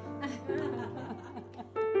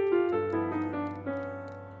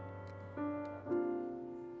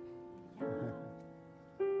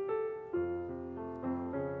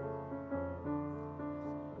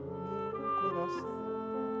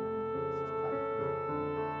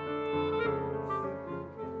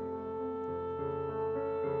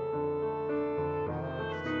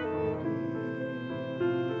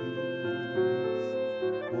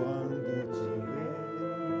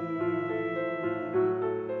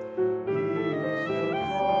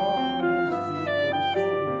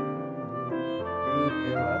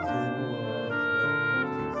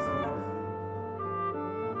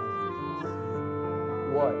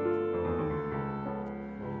 What?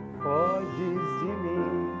 Foges de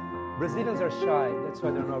mim. Brazilians are shy, that's why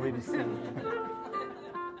they're not really singing.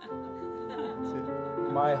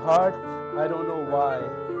 My heart, I don't know why.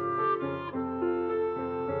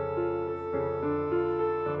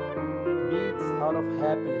 Beats out of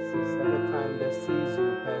happiness every time that sees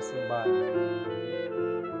you passing by.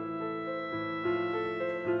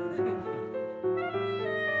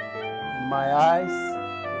 My eyes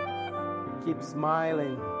keep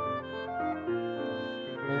smiling,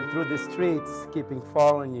 and through the streets keeping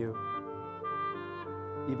following you,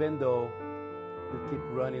 even though you keep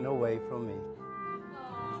running away from me.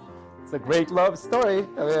 It's a great love story.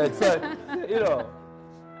 I mean, it's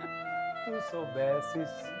Tu soubesses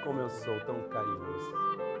como eu sou tão carinhoso.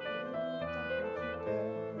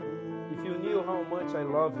 If you knew how much I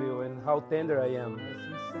love you and how tender I am,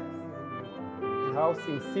 and how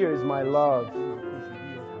sincere is my love,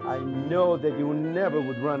 I know that you never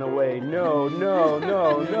would run away. No, no,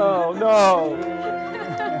 no, no, no.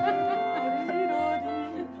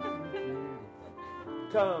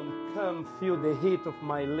 Come, feel the heat of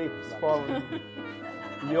my lips falling.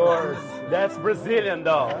 Yours. That's Brazilian,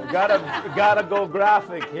 though. Gotta go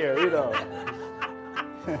graphic here,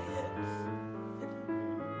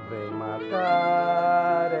 Vem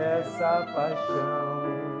matar essa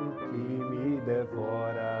paixão que me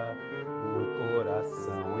devora o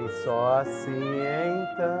coração, e só assim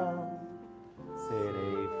então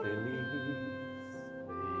serei feliz,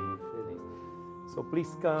 bem feliz. So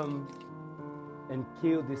please come and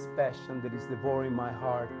kill this passion that is devouring my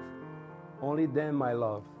heart. Only then, my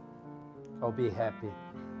love, I'll be happy.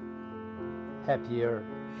 Happier.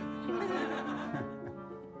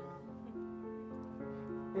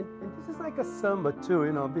 and this is like a samba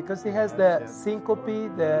too, because it has that syncope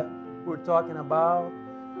that we're talking about.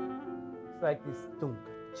 It's like this tunka,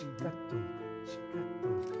 chika, tunka, chika,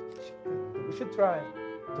 tunka, chika, tunka. We should try it.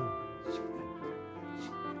 Tunka, chika,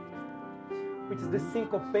 chika, which is the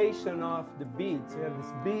syncopation of the beats. You have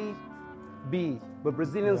this beat, but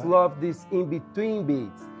Brazilians love this in-between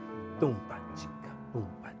beats. Tumpa, chika,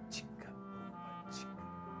 pumpa, chika, pumpa, chika.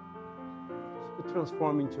 To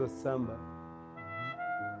transform into a samba.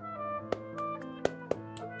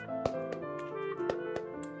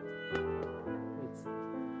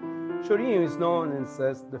 Chorinho is known as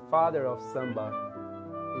the father of samba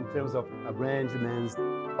in terms of arrangements,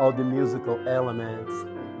 all the musical elements.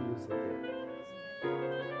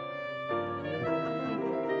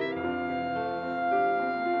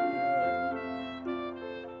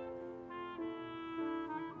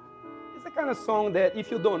 It's the kind of song that if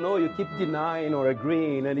you don't know, you keep denying or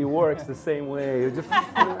agreeing, and it works the same way. You just,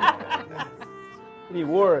 and it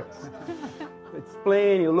works. It's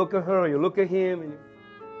playing, you look at her, you look at him,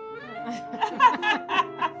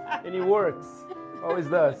 and it works. Always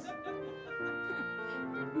does.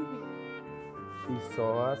 E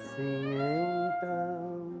só assim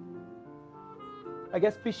então. I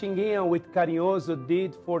guess Pixinguinha with Carinhoso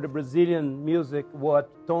did for the Brazilian music what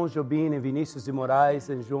Tom Jobim and Vinícius de Moraes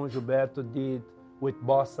and João Gilberto did with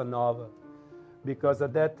Bossa Nova. Because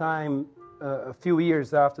at that time, a few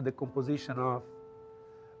years after the composition of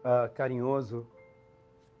Carinhoso,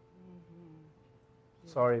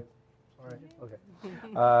 sorry, okay.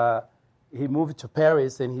 He moved to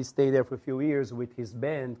Paris and he stayed there for a few years with his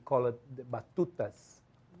band called the Batutas.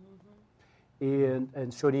 And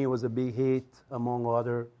Chorinho was a big hit among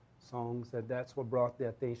other songs, and that's what brought the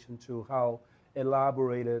attention to how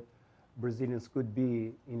elaborated Brazilians could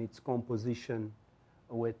be in its composition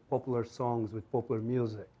with popular songs, with popular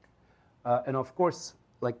music. And of course,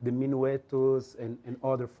 like the minuetos and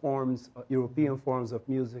other forms, European forms of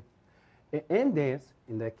music, and dance,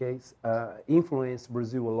 in that case, influenced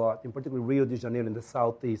Brazil a lot, in particular Rio de Janeiro in the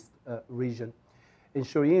southeast region. And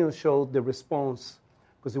Chorinho showed the response,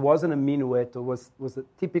 because it wasn't a minuet, it was a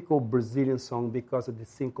typical Brazilian song because of the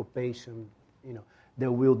syncopation,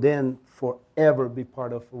 that will then forever be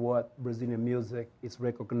part of what Brazilian music is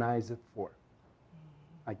recognized for,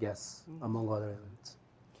 I guess, among other elements.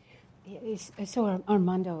 So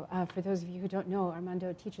Armando, for those of you who don't know,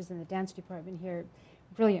 Armando teaches in the dance department here,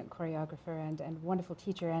 brilliant choreographer and wonderful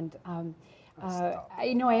teacher. And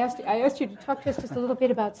I asked you to talk to us just a little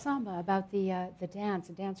bit about samba, about the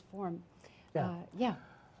dance form. Yeah.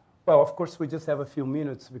 Well, of course, we just have a few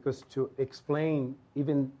minutes because to explain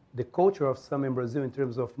even the culture of samba in Brazil in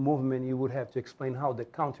terms of movement, you would have to explain how the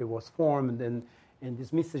country was formed and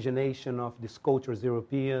this miscegenation of these cultures,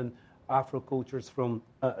 European, Afro cultures from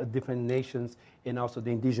different nations, and also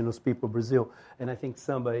the indigenous people of Brazil. And I think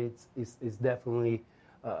samba is definitely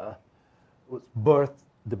was birthed.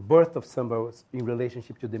 The birth of samba was in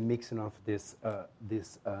relationship to the mixing of these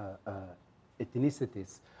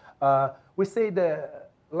ethnicities. We say that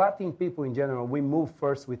Latin people in general, we move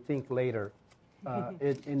first, we think later.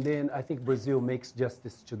 And then I think Brazil makes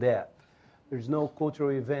justice to that. There's no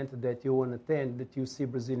cultural event that you want to attend that you see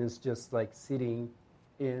Brazilians just like sitting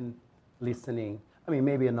in listening. I mean,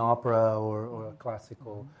 maybe an opera or a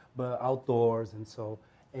classical, but outdoors. And so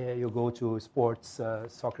you go to sports,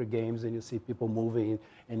 soccer games, and you see people moving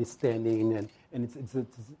and standing, and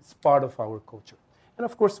it's part of our culture. And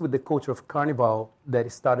of course, with the culture of carnival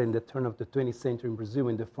that started in the turn of the 20th century in Brazil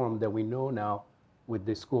in the form that we know now, with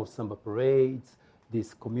the school of samba parades,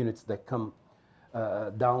 these communities that come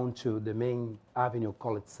down to the main avenue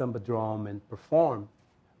called Samba Drum and perform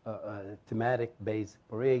thematic-based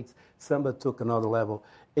parades, samba took another level.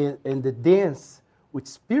 And the dance, which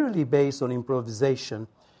is purely based on improvisation,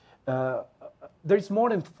 there's more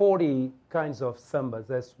than 40 kinds of sambas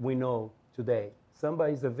as we know today. Samba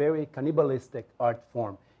is a very cannibalistic art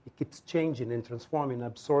form. It keeps changing and transforming,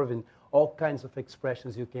 absorbing all kinds of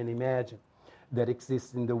expressions you can imagine that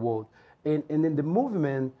exist in the world. And in the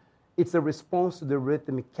movement, it's a response to the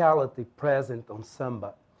rhythmicality present on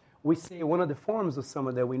samba. We say one of the forms of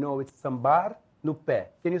samba that we know is sambar no pé.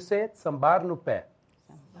 Can you say it? Sambar no pé.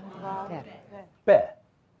 Sambar. Pé.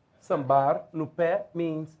 Sambar no pé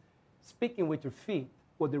means speaking with your feet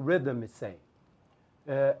what the rhythm is saying.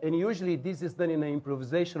 And usually this is done in an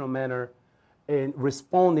improvisational manner and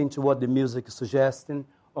responding to what the music is suggesting.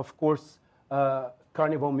 Of course,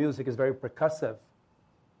 carnival music is very percussive.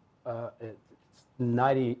 It's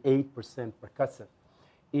 98% percussive.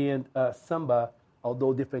 And samba,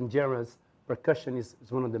 although different genres, percussion is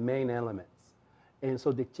one of the main elements. And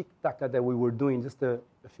so the tic-tac that we were doing just a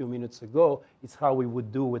few minutes ago is how we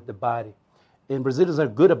would do with the body. And Brazilians are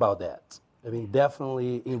good about that. I mean,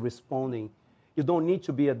 definitely in responding. You don't need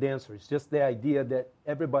to be a dancer. It's just the idea that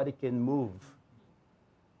everybody can move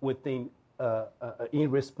within, in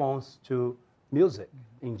response to music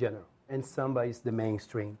in general. And samba is the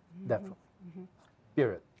mainstream, definitely.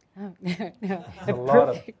 Period. Oh, no. A lot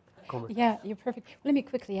of Yeah, you're perfect. Let me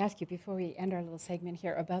quickly ask you before we end our little segment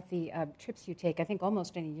here about the trips you take, I think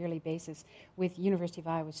almost on a yearly basis, with University of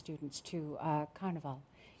Iowa students to Carnival.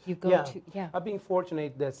 You go to, I've been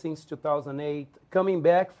fortunate that since 2008, coming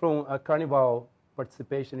back from a Carnival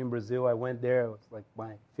participation in Brazil, I went there, it was like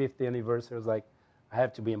my 50th anniversary, I was like, I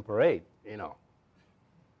have to be in parade,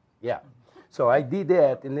 Yeah. So I did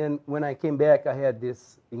that, and then when I came back, I had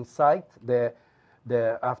this insight that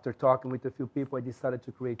after talking with a few people, I decided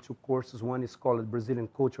to create two courses. One is called Brazilian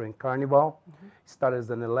Culture and Carnival. It started as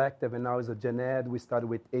an elective, and now is a gen ed. We started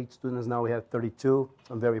with 8 students. Now we have 32.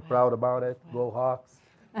 I'm very proud about it. Go Hawks.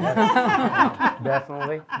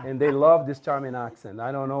 Definitely. And they love this charming accent.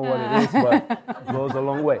 I don't know what it is, but it goes a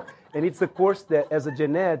long way. And it's a course that, as a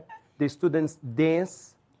gen ed, the students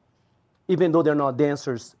dance, even though they're not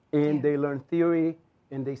dancers. And they learn theory,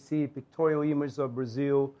 and they see pictorial images of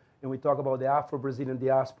Brazil, and we talk about the Afro-Brazilian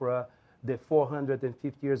diaspora, the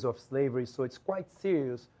 450 years of slavery, so it's quite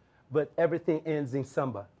serious, but everything ends in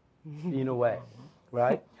samba, in a way,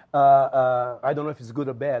 right? I don't know if it's good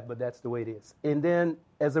or bad, but that's the way it is. And then,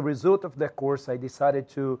 as a result of that course, I decided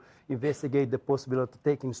to investigate the possibility of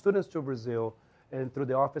taking students to Brazil, and through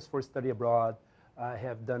the Office for Study Abroad, I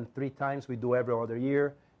have done 3 times. We do every other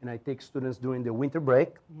year, and I take students during the winter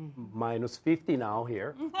break, minus 50 now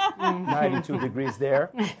here, 92 degrees there.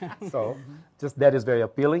 So just that is very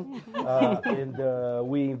appealing. And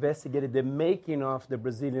we investigated the making of the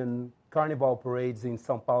Brazilian carnival parades in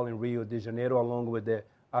São Paulo and Rio de Janeiro, along with the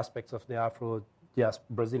aspects of the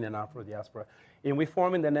Brazilian Afro diaspora. And we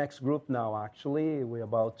form in the next group now, actually. We're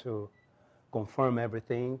about to confirm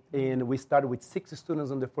everything. And we started with 6 students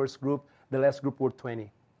in the first group. The last group were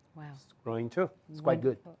 20. Wow. It's growing too. It's quite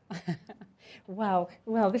good. Wow.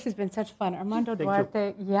 Well, this has been such fun. Armando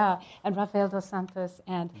Duarte, and Rafael dos Santos,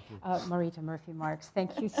 and Marita Murphy-Marks.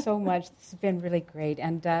 Thank you so much. This has been really great.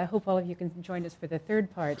 And I hope all of you can join us for the 3rd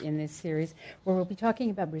part in this series, where we'll be talking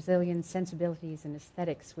about Brazilian sensibilities and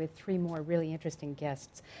aesthetics with 3 more really interesting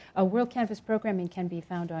guests. WorldCanvass programming can be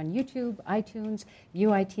found on YouTube, iTunes,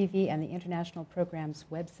 UITV, and the International Program's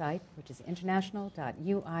website, which is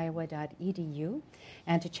international.uiowa.edu.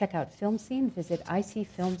 And to check out Film Scene, visit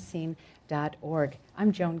icfilmscene.org.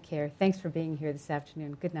 I'm Joan Kerr. Thanks for being here this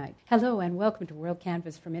afternoon. Good night. Hello and welcome to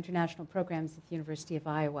WorldCanvass from International Programs at the University of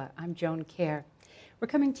Iowa. I'm Joan Kerr. We're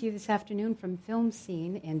coming to you this afternoon from Film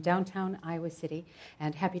Scene in downtown Iowa City,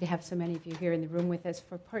 and happy to have so many of you here in the room with us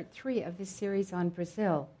for part 3 of this series on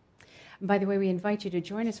Brazil. And by the way, we invite you to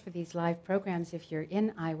join us for these live programs if you're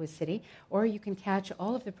in Iowa City, or you can catch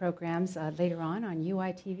all of the programs later on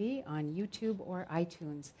UITV, on YouTube, or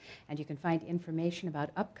iTunes. And you can find information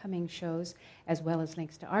about upcoming shows, as well as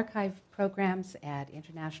links to archive programs at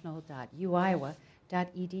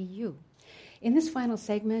international.uiowa.edu. In this final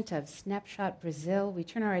segment of Snapshot Brazil, we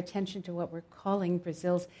turn our attention to what we're calling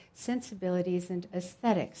Brazil's sensibilities and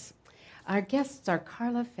aesthetics. Our guests are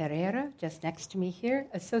Carla Ferreira, just next to me here,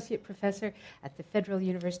 Associate Professor at the Federal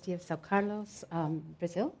University of São Carlos,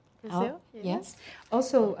 Brazil. Brazil, yes.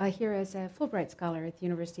 Also here as a Fulbright Scholar at the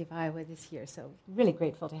University of Iowa this year, so really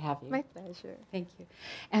grateful to have you. My pleasure. Thank you.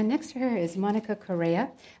 And next to her is Monica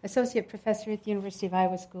Correa, Associate Professor at the University of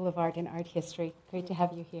Iowa School of Art and Art History. Great to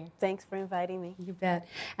have you here. Thanks for inviting me. You bet.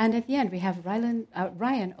 And at the end, we have Ryan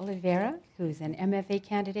Oliveira, who's an MFA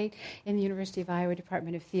candidate in the University of Iowa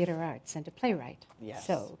Department of Theater Arts and a playwright. Yes.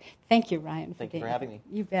 So thank you, Ryan, Thank you for having me.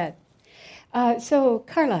 You bet. So,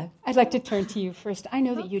 Carla, I'd like to turn to you first. I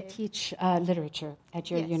know that you teach literature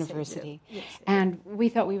at your university, Yes, and we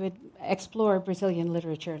thought we would explore Brazilian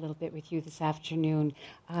literature a little bit with you this afternoon.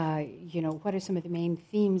 What are some of the main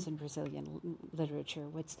themes in Brazilian literature?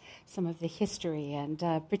 What's some of the history, and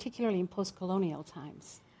particularly in post-colonial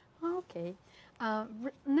times? Okay.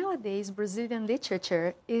 Nowadays, Brazilian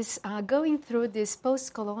literature is going through these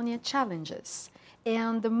post-colonial challenges.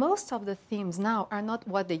 And most of the themes now are not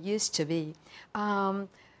what they used to be.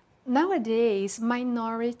 Nowadays,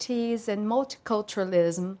 minorities and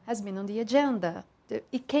multiculturalism has been on the agenda.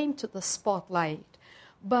 It came to the spotlight.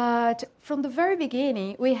 But from the very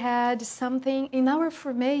beginning, we had something in our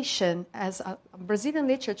formation as a Brazilian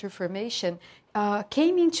literature formation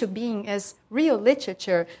came into being as real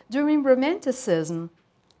literature during Romanticism,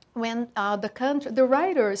 when the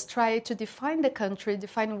writers tried to define the country,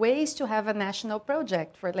 define ways to have a national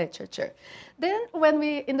project for literature. Then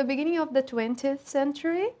in the beginning of the 20th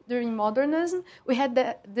century, during modernism, we had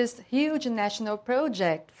this huge national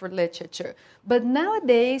project for literature. But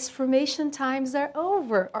nowadays, formation times are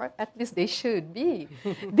over, or at least they should be.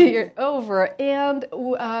 They're over. And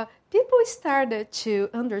people started to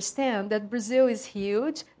understand that Brazil is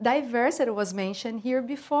huge, diverse, as was mentioned here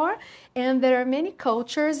before, and there are many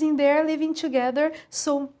cultures in there living together,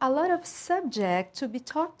 so a lot of subject to be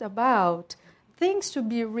talked about, things to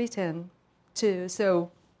be written too. So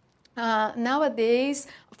nowadays,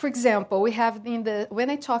 for example, we have when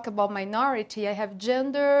I talk about minority, I have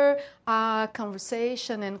gender,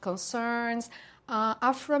 conversation and concerns,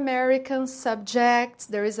 Afro-American subjects.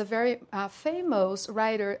 There is a very famous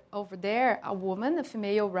writer over there, a woman, a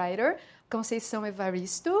female writer, Conceição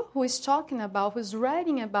Evaristo, who's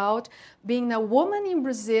writing about being a woman in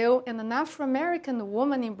Brazil and an Afro-American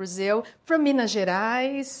woman in Brazil from Minas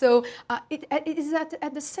Gerais. So it is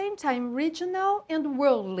at the same time regional and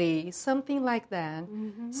worldly, something like that.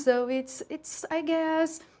 Mm-hmm. So it's I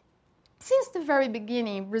guess, since the very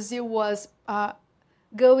beginning, Brazil was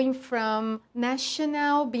going from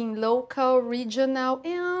national, being local, regional,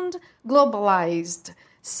 and globalized.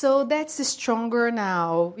 So that's stronger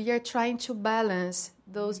now. We are trying to balance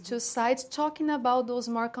those two sides, talking about those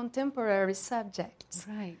more contemporary subjects.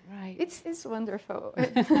 Right, right. It's wonderful.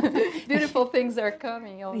 Beautiful things are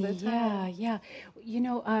coming all the time. Yeah. You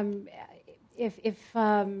know, if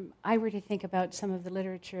I were to think about some of the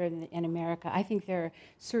literature in America, I think there are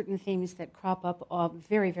certain themes that crop up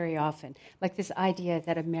very, very often, like this idea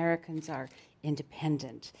that Americans are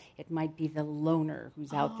independent. It might be the loner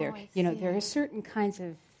who's out there. You know, there are certain kinds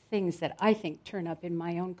of things that I think turn up in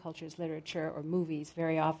my own culture's literature or movies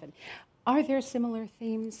very often. Are there similar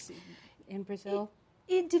themes in Brazil?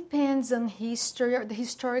 It depends on history or the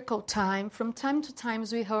historical time. From time to time,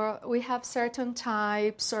 we have certain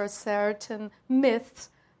types or certain myths,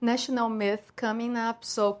 national myth coming up,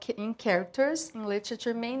 so in characters, in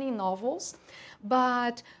literature, mainly in novels.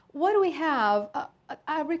 But what we have,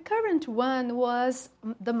 a recurrent one was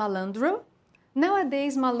the malandro.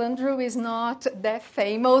 Nowadays, malandro is not that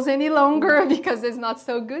famous any longer because it's not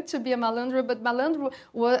so good to be a malandro, but malandro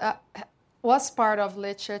was part of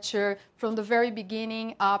literature from the very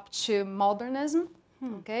beginning up to modernism,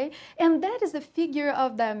 okay? And that is the figure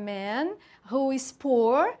of the man who is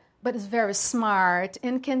poor, but is very smart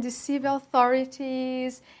and can deceive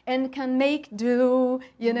authorities and can make do,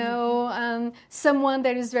 you know, and someone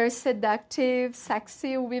that is very seductive,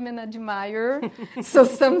 sexy, women admire, so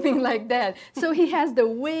something like that. So he has the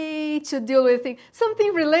way to deal with it,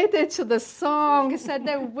 something related to the song, he said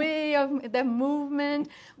that way of the movement.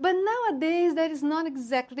 But nowadays, that is not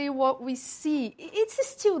exactly what we see. It's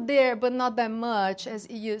still there, but not that much as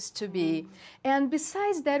it used to be. And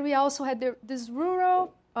besides that, we also had this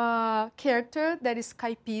rural character that is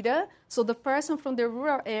caipira, so the person from the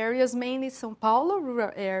rural areas, mainly São Paulo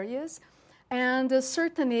rural areas, and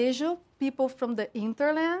sertanejo, people from the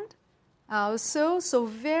hinterland also, so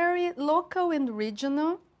very local and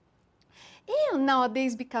regional. And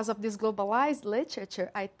nowadays, because of this globalized literature,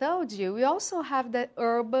 I told you, we also have that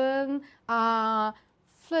urban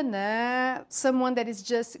flaneur, someone that is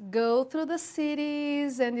just go through the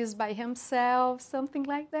cities and is by himself, something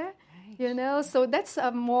like that. You know, so that's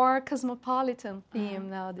a more cosmopolitan theme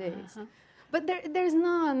nowadays. But there's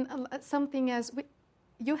none something as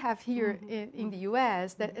you have here in the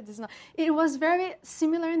U.S. that it is not. It was very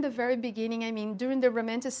similar in the very beginning. I mean, during the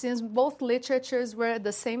Romanticism, both literatures were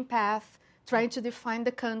the same path, trying to define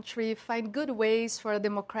the country, find good ways for a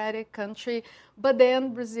democratic country. But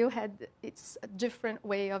then Brazil had its different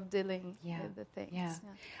way of dealing with the things. Yeah.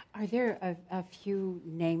 Are there a few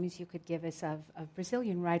names you could give us of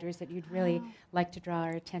Brazilian writers that you'd really like to draw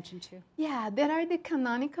our attention to? Yeah, there are the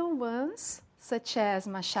canonical ones, such as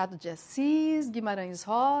Machado de Assis, Guimarães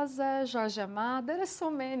Rosa, Jorge Amado. There are so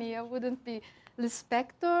many. I wouldn't be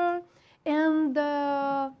Lispector. And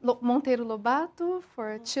Monteiro Lobato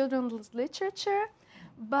for children's literature.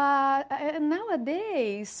 But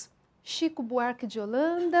nowadays, Chico Buarque de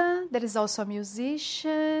Holanda, that is also a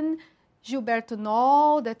musician, Gilberto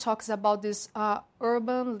Noll, that talks about this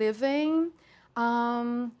urban living,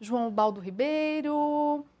 João Baldo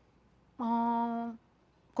Ribeiro,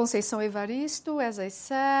 Conceição Evaristo, as I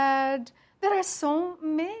said. There are so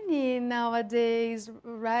many nowadays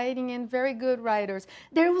writing and very good writers.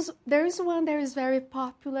 There is one that is very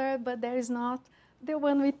popular, but there is not the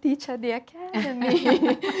one we teach at the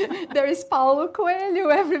academy. There is Paulo Coelho.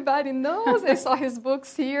 Everybody knows. I saw his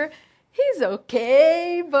books here. He's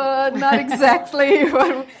okay, but not exactly.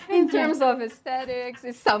 In terms of aesthetics,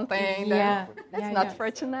 it's something that's not for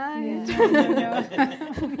tonight.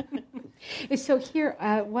 So here,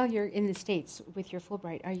 while you're in the States with your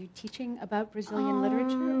Fulbright, are you teaching about Brazilian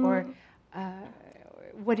literature, or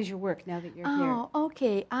what is your work now that you're here?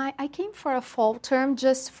 Okay. I came for a fall term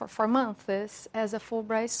just for months as a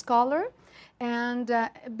Fulbright scholar. And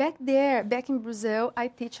back in Brazil, I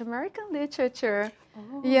teach American literature.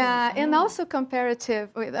 And also comparative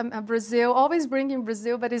with Brazil, always bringing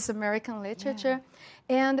Brazil, but it's American literature.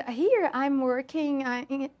 Yeah. And here I'm working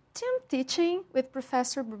in team teaching with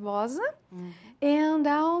Professor Barbosa, and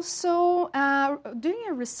also doing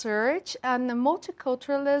a research on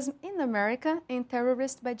multiculturalism in America and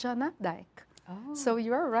terrorist by John Updike. So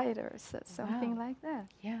you're a writer, so something like that.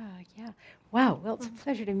 Yeah. Wow, well, it's a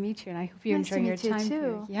pleasure to meet you, and I hope you Nice enjoy to your meet you time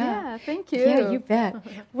too. here. Yeah, thank you. Yeah, you bet.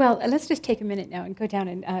 Well, let's just take a minute now and go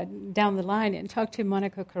down the line and talk to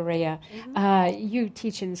Monica Correa. You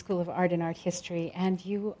teach in the School of Art and Art History, and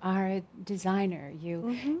you are a designer.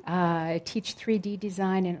 You teach 3D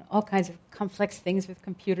design and all kinds of complex things with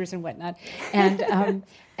computers and whatnot.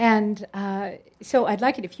 And so I'd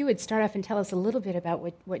like it if you would start off and tell us a little bit about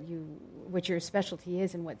what your specialty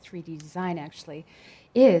is and what 3D design actually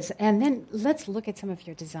is. And then let's look at some of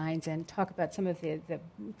your designs and talk about some of the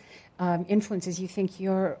influences you think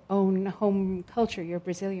your own home culture, your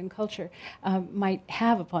Brazilian culture, might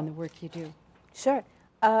have upon the work you do. Sure.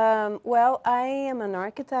 Well, I am an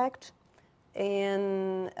architect,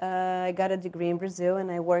 and I got a degree in Brazil,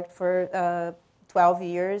 and I worked for 12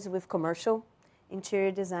 years with commercial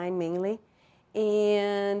interior design mainly.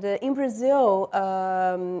 And in Brazil,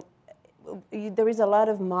 there is a lot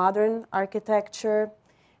of modern architecture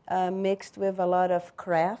mixed with a lot of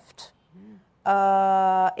craft.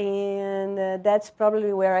 And that's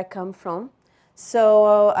probably where I come from.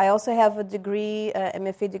 So I also have a degree,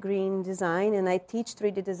 MFA degree in design, and I teach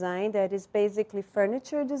 3D design. That is basically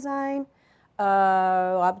furniture design,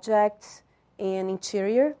 objects, and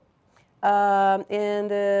interior.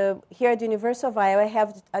 And here at the University of Iowa, I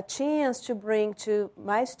have a chance to bring to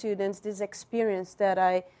my students this experience that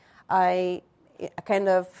I kind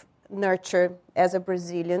of nurture as a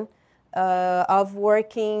Brazilian, of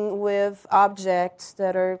working with objects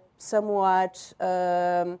that are somewhat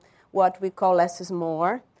what we call less is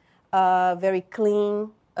more, very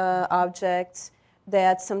clean objects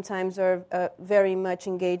that sometimes are very much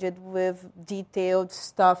engaged with detailed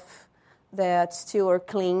stuff that still are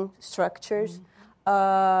clean structures.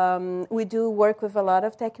 We do work with a lot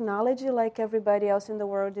of technology like everybody else in the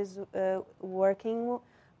world is working.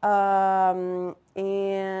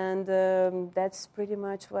 And that's pretty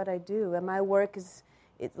much what I do. And my work is,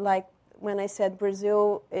 like when I said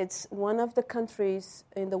Brazil, it's one of the countries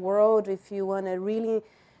in the world, if you want to really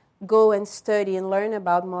go and study and learn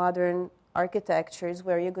about modern architectures,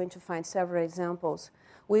 where you're going to find several examples.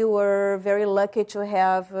 We were very lucky to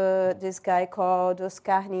have this guy called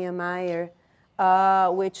Oscar Niemeyer,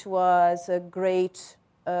 which was a great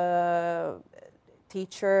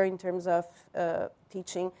teacher in terms of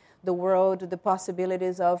teaching the world the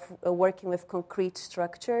possibilities of working with concrete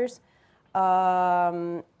structures.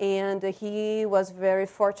 And he was very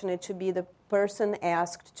fortunate to be the person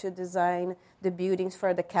asked to design the buildings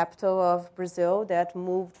for the capital of Brazil that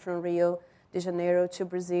moved from Rio de Janeiro to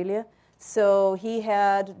Brasilia. So he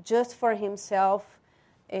had just for himself,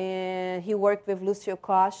 and he worked with Lúcio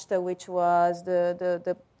Costa, which was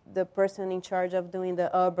the person in charge of doing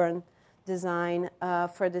the urban design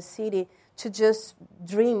for the city, to just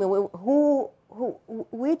dream.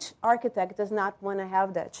 Which architect does not want to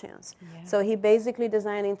have that chance? Yeah. So he basically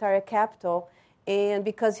designed the entire capital, and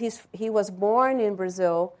because he was born in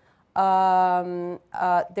Brazil,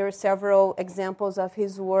 there are several examples of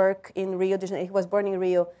his work in Rio de Janeiro. He was born in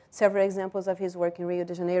Rio. Several examples of his work in Rio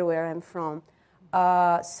de Janeiro, where I'm from.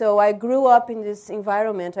 So I grew up in this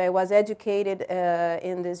environment. I was educated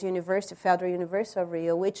in this university, Federal University of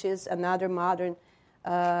Rio, which is another modern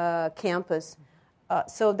campus.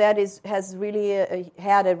 So that has really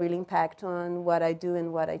had a real impact on what I do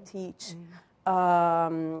and what I teach.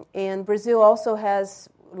 And Brazil also has,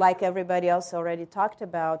 like everybody else already talked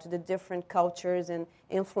about, the different cultures and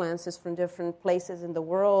influences from different places in the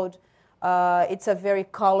world. It's a very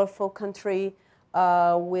colorful country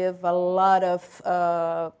with a lot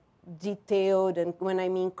of detailed, and when I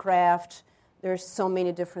mean craft, there's so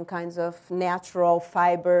many different kinds of natural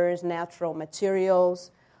fibers, natural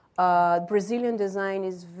materials. Brazilian design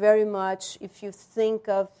is very much, if you think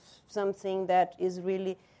of something that is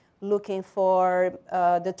really looking for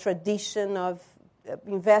the tradition of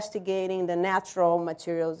investigating the natural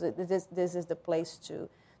materials, this is the place to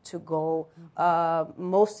go.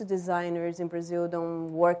 Most designers in Brazil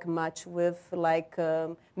don't work much with like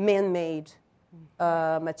man-made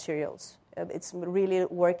materials. It's really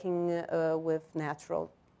working with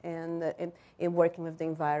natural and working with the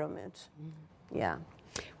environment. Yeah.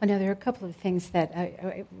 Well, now, there are a couple of things that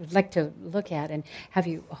I would like to look at and have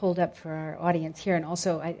you hold up for our audience here. And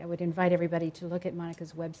also, I would invite everybody to look at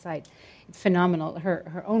Monica's website. It's phenomenal,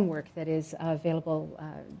 her own work that is available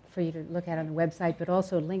for you to look at on the website, but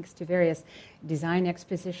also links to various design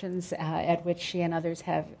expositions at which she and others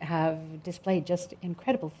have displayed just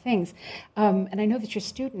incredible things. And I know that your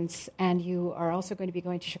students and you are also going to be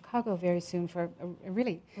going to Chicago very soon for a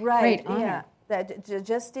really great honor. Yeah.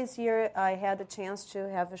 Just this year, I had a chance to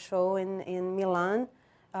have a show in Milan,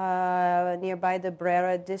 nearby the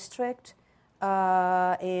Brera district.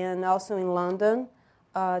 and also in London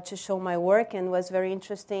to show my work. And it was very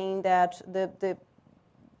interesting that the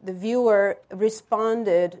viewer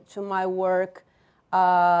responded to my work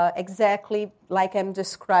exactly like I'm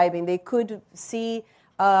describing. They could see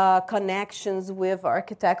connections with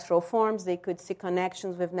architectural forms. They could see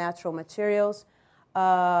connections with natural materials.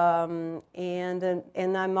 And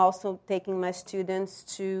I'm also taking my students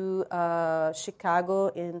to Chicago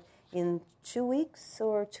in 2 weeks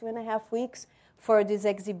or 2.5 weeks for this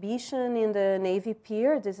exhibition in the Navy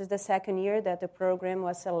Pier. This is the second year that the program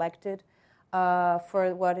was selected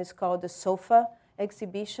for what is called the SOFA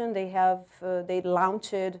exhibition. They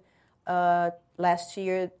launched last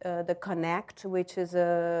year the Connect, which is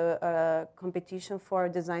a competition for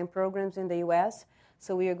design programs in the U.S.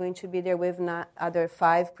 So we are going to be there with other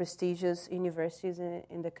 5 prestigious universities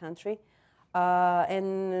in the country.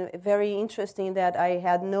 And very interesting that I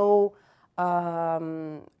had no...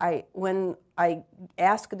 when I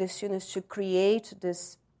asked the students to create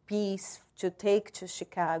this piece to take to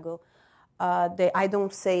Chicago, I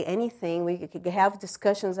don't say anything. We have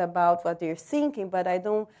discussions about what they're thinking, but I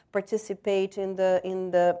don't participate in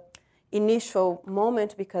the initial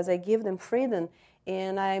moment because I give them freedom.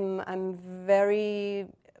 And I'm very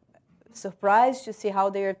surprised to see how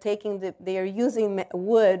they are using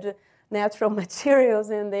wood, natural materials,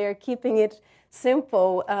 and they are keeping it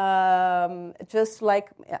simple, just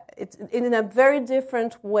like it's in a very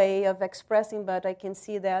different way of expressing. But I can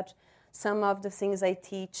see that some of the things I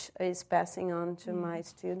teach is passing on to my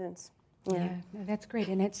students. Yeah, no, that's great,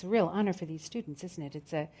 and it's a real honor for these students, isn't it?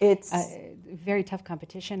 It's a very tough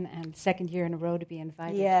competition, and second year in a row to be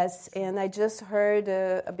invited. Yes, and I just heard,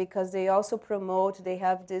 because they also promote, they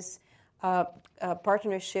have this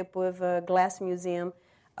partnership with a glass museum,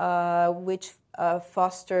 which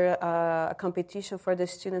foster a competition for the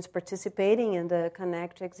students participating in the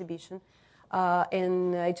Connect exhibition.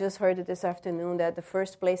 And I just heard it this afternoon that the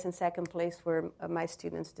first place and second place were my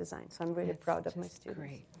students' design. So I'm really proud of my students.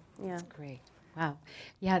 Great. Yeah. That's great. Wow.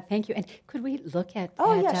 Yeah, thank you. And could we look at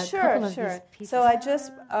sure. These pieces? So I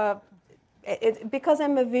just, because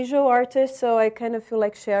I'm a visual artist, so I kind of feel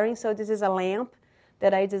like sharing. So this is a lamp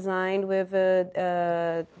that I designed with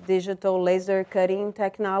digital laser cutting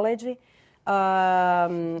technology.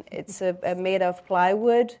 It's made of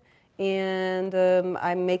plywood. And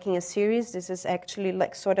I'm making a series. This is actually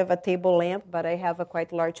like sort of a table lamp, but I have a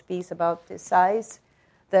quite large piece about this size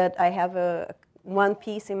that I have one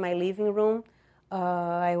piece in my living room.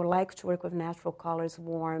 I would like to work with natural colors,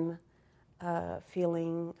 warm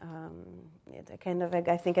feeling.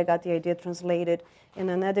 I think I got the idea translated. And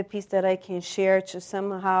another piece that I can share to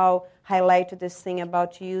somehow highlight this thing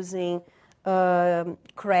about using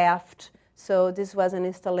craft. So this was an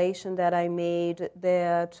installation that I made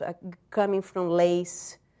that coming from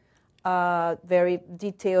lace, very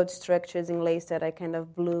detailed structures in lace that I kind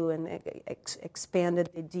of blew and expanded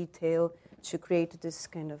the detail to create this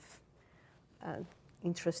kind of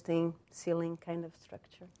interesting ceiling kind of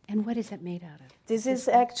structure. And what is it made out of? This is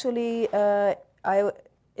actually,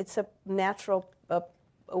 it's a natural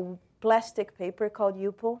plastic paper called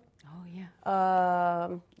Upol. Oh, yeah.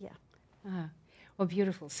 Yeah. Well,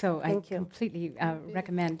 beautiful. So Thank you. Completely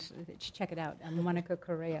recommend that you check it out. Monica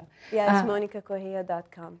Correa. Yeah, it's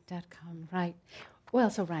monicacorrea.com. Right. Well,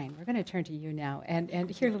 so Ryan, we're going to turn to you now and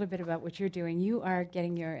hear a little bit about what you're doing. You are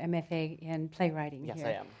getting your MFA in playwriting here. Yes,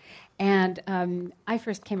 I am. And I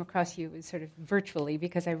first came across you sort of virtually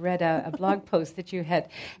because I read a blog post that you had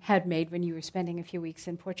made when you were spending a few weeks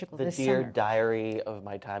in Portugal this summer. The dear diary of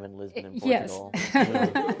my time in Lisbon and Portugal. Yes.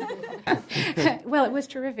 Well, it was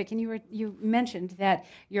terrific. And you mentioned that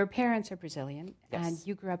your parents are Brazilian, yes. and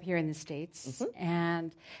you grew up here in the States, mm-hmm.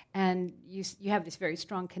 and you have this very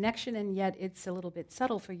strong connection, and yet it's a little bit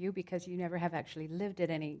subtle for you because you never have actually lived at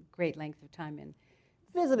any great length of time in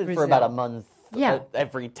Visited Brazil. For about a month Yeah.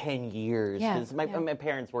 Every 10 years. Yeah, Because my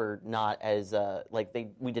parents were not as,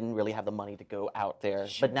 we didn't really have the money to go out there.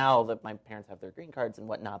 Sure. But now that my parents have their green cards and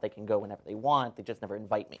whatnot, they can go whenever they want. They just never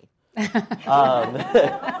invite me. Dang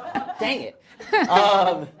it.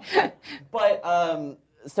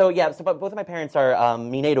 But both of my parents are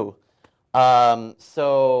Mineiro.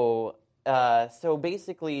 So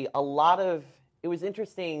basically a lot of, it was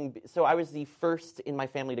interesting. So I was the first in my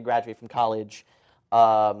family to graduate from college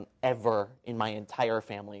ever in my entire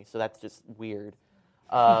family. So that's just weird.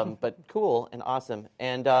 But cool and awesome.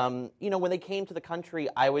 And, when they came to the country,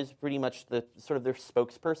 I was pretty much the sort of their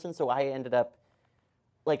spokesperson. So I ended up,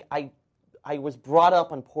 I was brought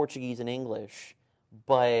up on Portuguese and English,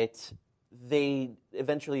 but they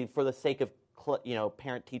eventually, for the sake of,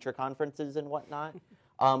 parent-teacher conferences and whatnot,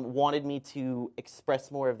 wanted me to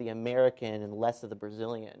express more of the American and less of the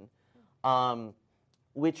Brazilian,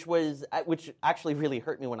 which actually really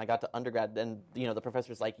hurt me when I got to undergrad. And the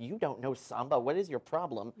professor's like, "You don't know samba. What is your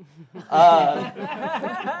problem?"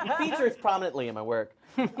 Features prominently in my work.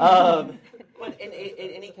 But in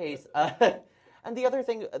any case, and the other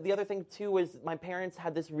thing too was my parents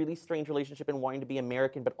had this really strange relationship in wanting to be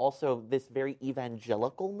American, but also this very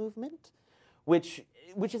evangelical movement, which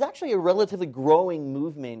is actually a relatively growing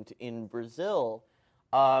movement in Brazil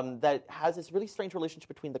that has this really strange relationship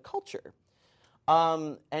between the culture.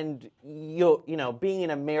 And being an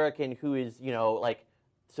American who is,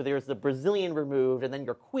 so there's the Brazilian removed, and then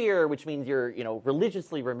you're queer, which means you're,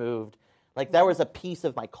 religiously removed. Like, that was a piece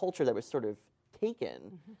of my culture that was sort of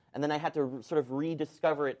taken. And then I had to sort of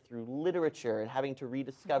rediscover it through literature, and having to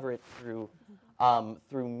rediscover it through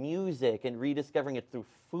music, and rediscovering it through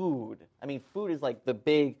food. I mean, food is like the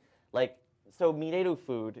big, so Mineiro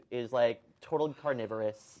food is like totally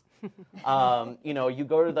carnivorous. You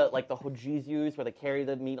go to the rodízios where they carry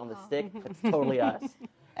the meat on the stick. That's totally us,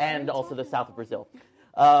 and also the south of Brazil.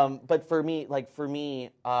 But for me,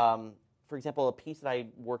 for example, a piece that I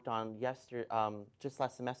worked on just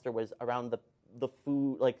last semester was around the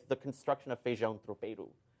food, the construction of feijão tropeiro,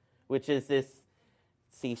 which is this.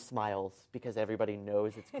 See smiles because everybody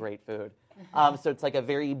knows it's great food. So it's like a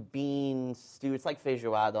very bean stew. It's like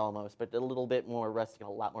feijoada almost, but a little bit more rustic and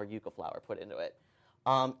a lot more yuca flour put into it.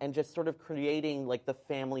 And just sort of creating the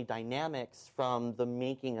family dynamics from the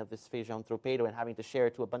making of this feijão tropeiro and having to share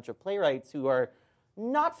it to a bunch of playwrights who are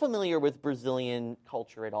not familiar with Brazilian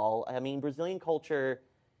culture at all. I mean, Brazilian culture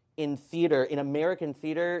in theater, in American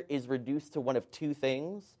theater, is reduced to one of two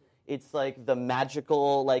things. It's the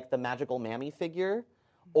magical mammy figure,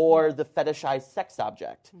 or the fetishized sex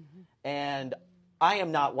object. And I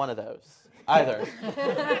am not one of those either.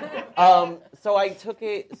 So I took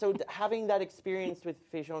it, having that experience with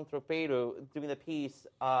Feijão Tropeiro, doing the piece,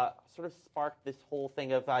 sort of sparked this whole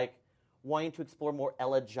thing of wanting to explore more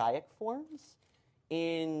elegiac forms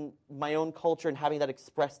in my own culture and having that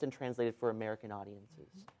expressed and translated for American audiences.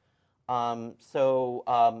 And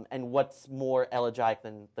what's more elegiac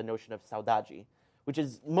than the notion of saudade, which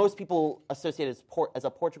is most people associate as a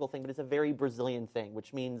Portugal thing, but it's a very Brazilian thing,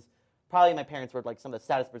 which means probably my parents were some of the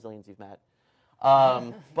saddest Brazilians you've met.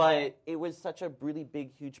 But it was such a really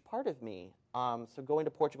big, huge part of me. So going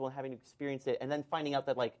to Portugal and having to experience it, and then finding out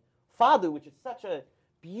that fado, which is such a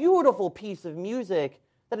beautiful piece of music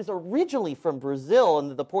that is originally from Brazil,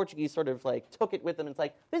 and the Portuguese sort of took it with them. And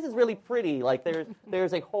it's this is really pretty.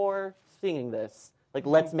 There's a whore singing this.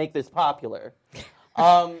 Let's make this popular.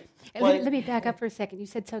 Let me back up for a second. You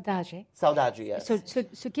said saudade. Saudade, yes.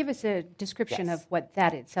 So give us a description of what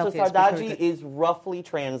that itself is. So saudade is roughly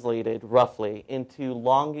translated into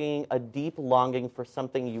longing, a deep longing for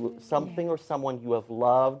something or someone you have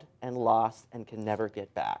loved and lost and can never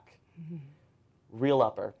get back. Real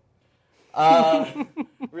upper.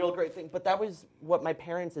 Real great thing. But that was what my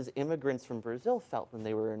parents as immigrants from Brazil felt when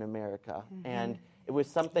they were in America. And it was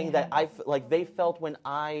something that they felt when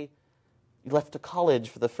I left to college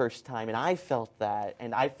for the first time, and I felt that.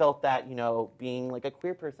 And I felt that, being a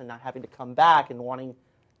queer person, not having to come back and wanting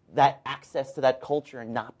that access to that culture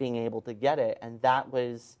and not being able to get it. And that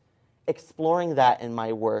was exploring that in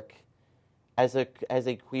my work as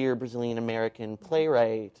a queer Brazilian American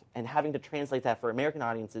playwright, and having to translate that for American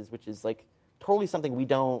audiences, which is totally something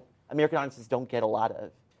American audiences don't get a lot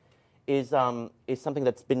of, is something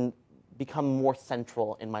that's become more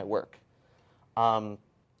central in my work.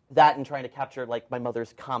 That and trying to capture my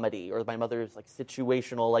mother's comedy or my mother's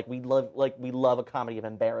situational, we love a comedy of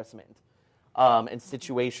embarrassment, and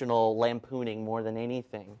situational lampooning more than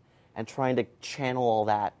anything, and trying to channel all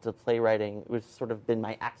that to playwriting was sort of been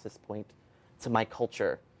my access point to my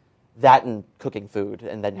culture. That and cooking food,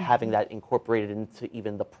 and then having that incorporated into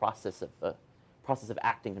even the process of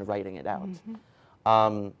acting and writing it out.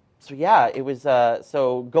 So yeah, it was.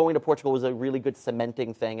 So going to Portugal was a really good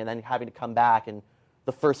cementing thing, and then having to come back and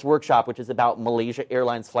the first workshop, which is about Malaysia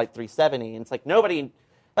Airlines Flight 370, and it's nobody,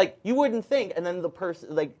 you wouldn't think, and then the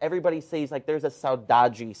person, everybody says there's a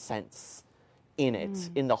saudade sense in it,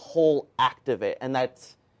 in the whole act of it, and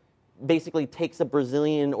that's basically takes a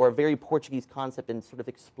Brazilian or a very Portuguese concept and sort of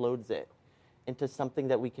explodes it into something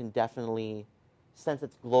that we can definitely sense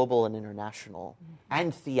it's global and international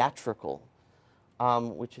and theatrical,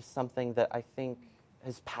 which is something that I think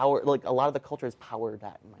has power, a lot of the culture has powered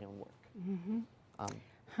that in my own work.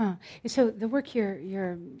 So the work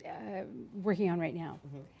you're working on right now,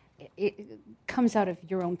 it comes out of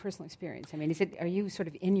your own personal experience. I mean, are you sort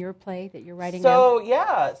of in your play that you're writing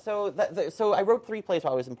now? So I wrote 3 plays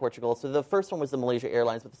while I was in Portugal. So the first one was the Malaysia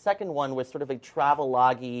Airlines, but the second one was sort of a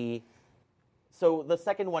travelogue-y. So the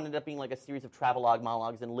second one ended up being like a series of travelogue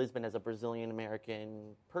monologues in Lisbon as a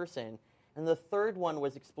Brazilian-American person. And the third one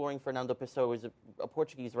was exploring Fernando Pessoa, who's a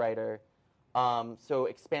Portuguese writer. So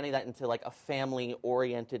expanding that into like a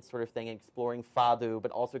family-oriented sort of thing, exploring fado,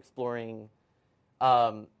 but also exploring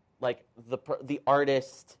like the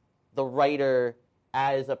artist, the writer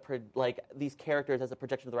as these characters as a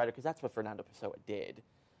projection of the writer, because that's what Fernando Pessoa did.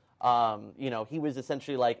 He was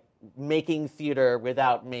essentially like making theater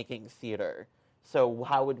without making theater. So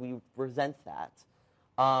how would we present that?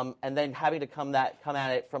 And then having to come at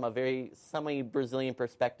it from a very semi-Brazilian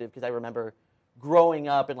perspective, because I remember growing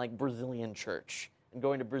up in like Brazilian church and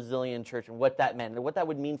going to Brazilian church and what that meant and what that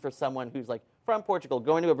would mean for someone who's like from Portugal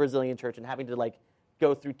going to a Brazilian church and having to like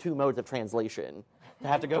go through 2 modes of translation to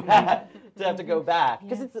have to go back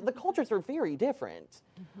because the cultures are very different,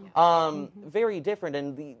 very different.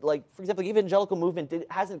 And for example, the evangelical movement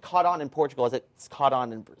hasn't caught on in Portugal as it's caught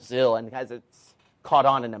on in Brazil and as it's caught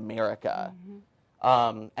on in America.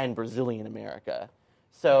 And Brazilian America.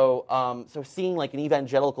 So seeing like an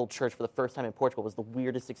evangelical church for the first time in Portugal was the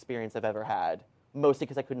weirdest experience I've ever had, mostly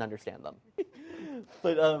because I couldn't understand them.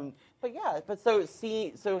 So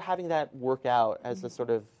having that work out as a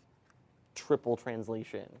sort of triple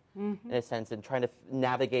translation in a sense, and trying to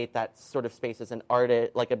navigate that sort of space as an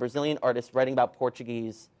artist, like a Brazilian artist writing about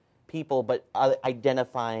Portuguese people, but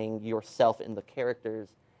identifying yourself in the characters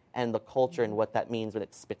and the culture and what that means when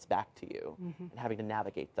it spits back to you, and having to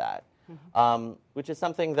navigate that, which is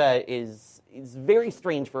something that is very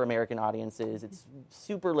strange for American audiences. It's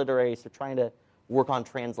super literary, so trying to work on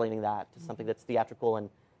translating that to something that's theatrical and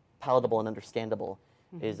palatable and understandable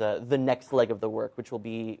is the next leg of the work, which will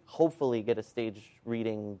be hopefully get a stage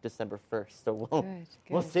reading December 1st. So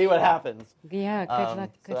we'll see what happens. Yeah, good luck.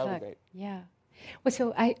 Good so luck. Great. Yeah. Well,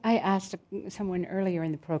 so I asked someone earlier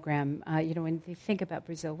in the program, when they think about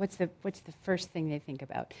Brazil, what's the first thing they think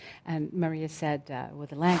about? And Maria said,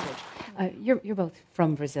 the language. You're both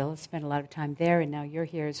from Brazil, spent a lot of time there, and now you're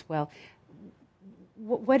here as well.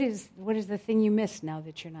 What is the thing you miss now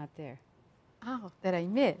that you're not there? Oh, that I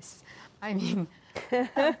miss. I mean,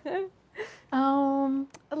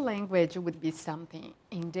 a language would be something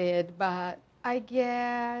indeed, but I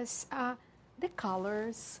guess. The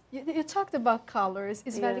colors. You talked about colors.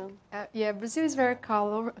 It's very Brazil is very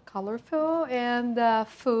colorful, and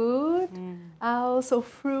food. Also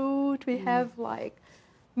fruit. We have like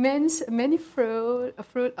many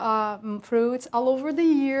fruits all over the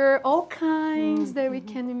year, all kinds that we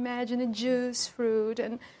can imagine, juice fruit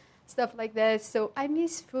and stuff like that. So I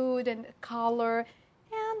miss food and color.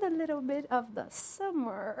 And a little bit of the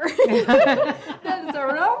summer that's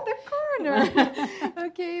around the corner.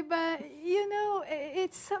 Okay, but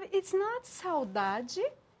it's not saudade.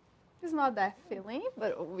 It's not that feeling,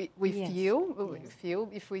 but we feel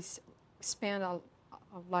if we spend a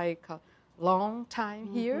long time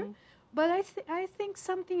here. But I think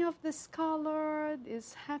something of this color,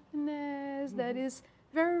 this happiness that is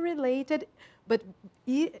very related. But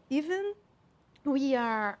even we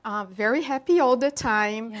are very happy all the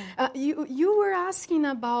time. You were asking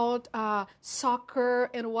about soccer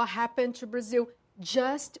and what happened to Brazil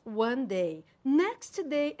just one day. Next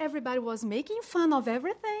day, everybody was making fun of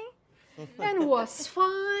everything and was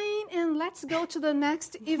fine, and let's go to the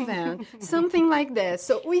next event, something like that.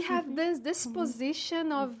 So we have this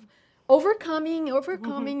disposition of overcoming,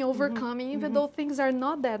 even though things are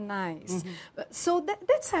not that nice. So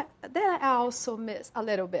that I also miss a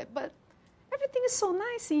little bit. But everything is so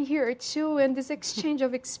nice in here too, and this exchange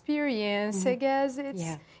of experience. I guess it's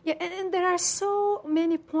and there are so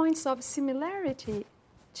many points of similarity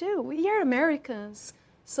too. We are Americans,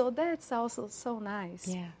 so that's also so nice.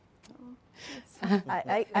 Yeah.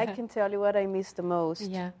 I can tell you what I miss the most.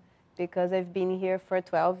 Yeah. Because I've been here for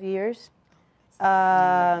 12 years.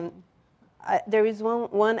 There is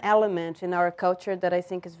one element in our culture that I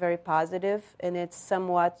think is very positive, and it's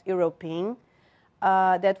somewhat European.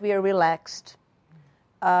 That we are relaxed,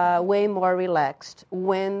 way more relaxed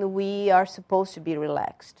when we are supposed to be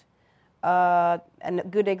relaxed. And a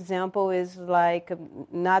good example is like,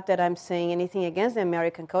 not that I'm saying anything against the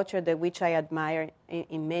American culture, which I admire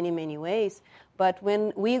in many, many ways, but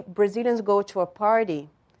when we Brazilians go to a party,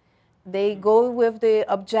 they go with the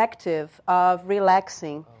objective of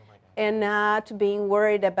relaxing. And not being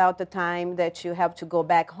worried about the time that you have to go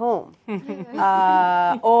back home.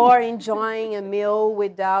 Or enjoying a meal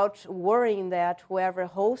without worrying that whoever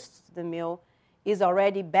hosts the meal is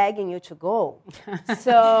already begging you to go.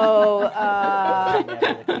 So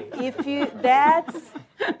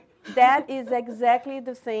that is exactly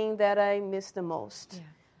the thing that I miss the most. Yeah.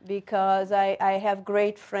 Because I have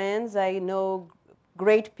great friends, I know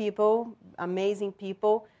great people, amazing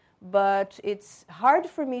people, but it's hard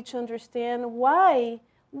for me to understand why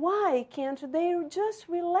can't they just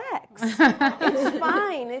relax? It's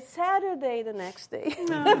fine. It's Saturday the next day.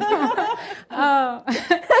 Oh,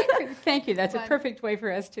 thank you. That's a perfect way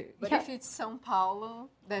for us to. But if it's São Paulo,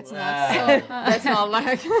 that's not so. That's not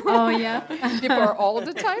like. Oh yeah, people are all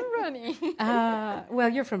the time running. Well,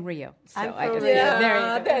 you're from Rio, so I'm I from just Rio.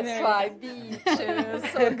 That's why beach.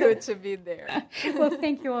 So good to be there. Well,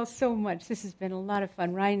 thank you all so much. This has been a lot of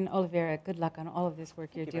fun. Ryan Oliveira, good luck on all of this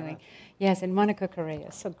work you're doing. Yes, and Monica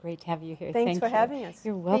Correa, so great to have you here. Thanks for having us.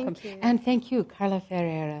 You're welcome. Thank you. And thank you, Carla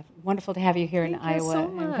Ferreira. Wonderful to have you here in Iowa.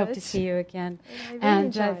 So and hope to see you again.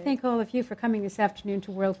 And thank all of you for coming this afternoon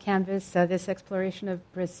to WorldCanvass, this exploration of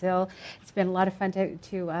Brazil. It's been a lot of fun to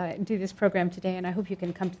do this program today, and I hope you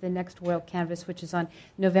can come to the next WorldCanvass, which is on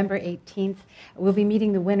November 18th. We'll be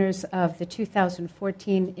meeting the winners of the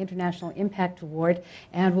 2014 International Impact Award,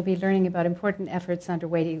 and we'll be learning about important efforts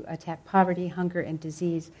underway to attack poverty, hunger, and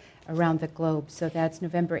disease around the globe. So that's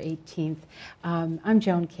November 18th. I'm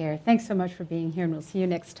Joan Kerr. Thanks so much for being here, and we'll see you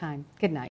next time. Good night.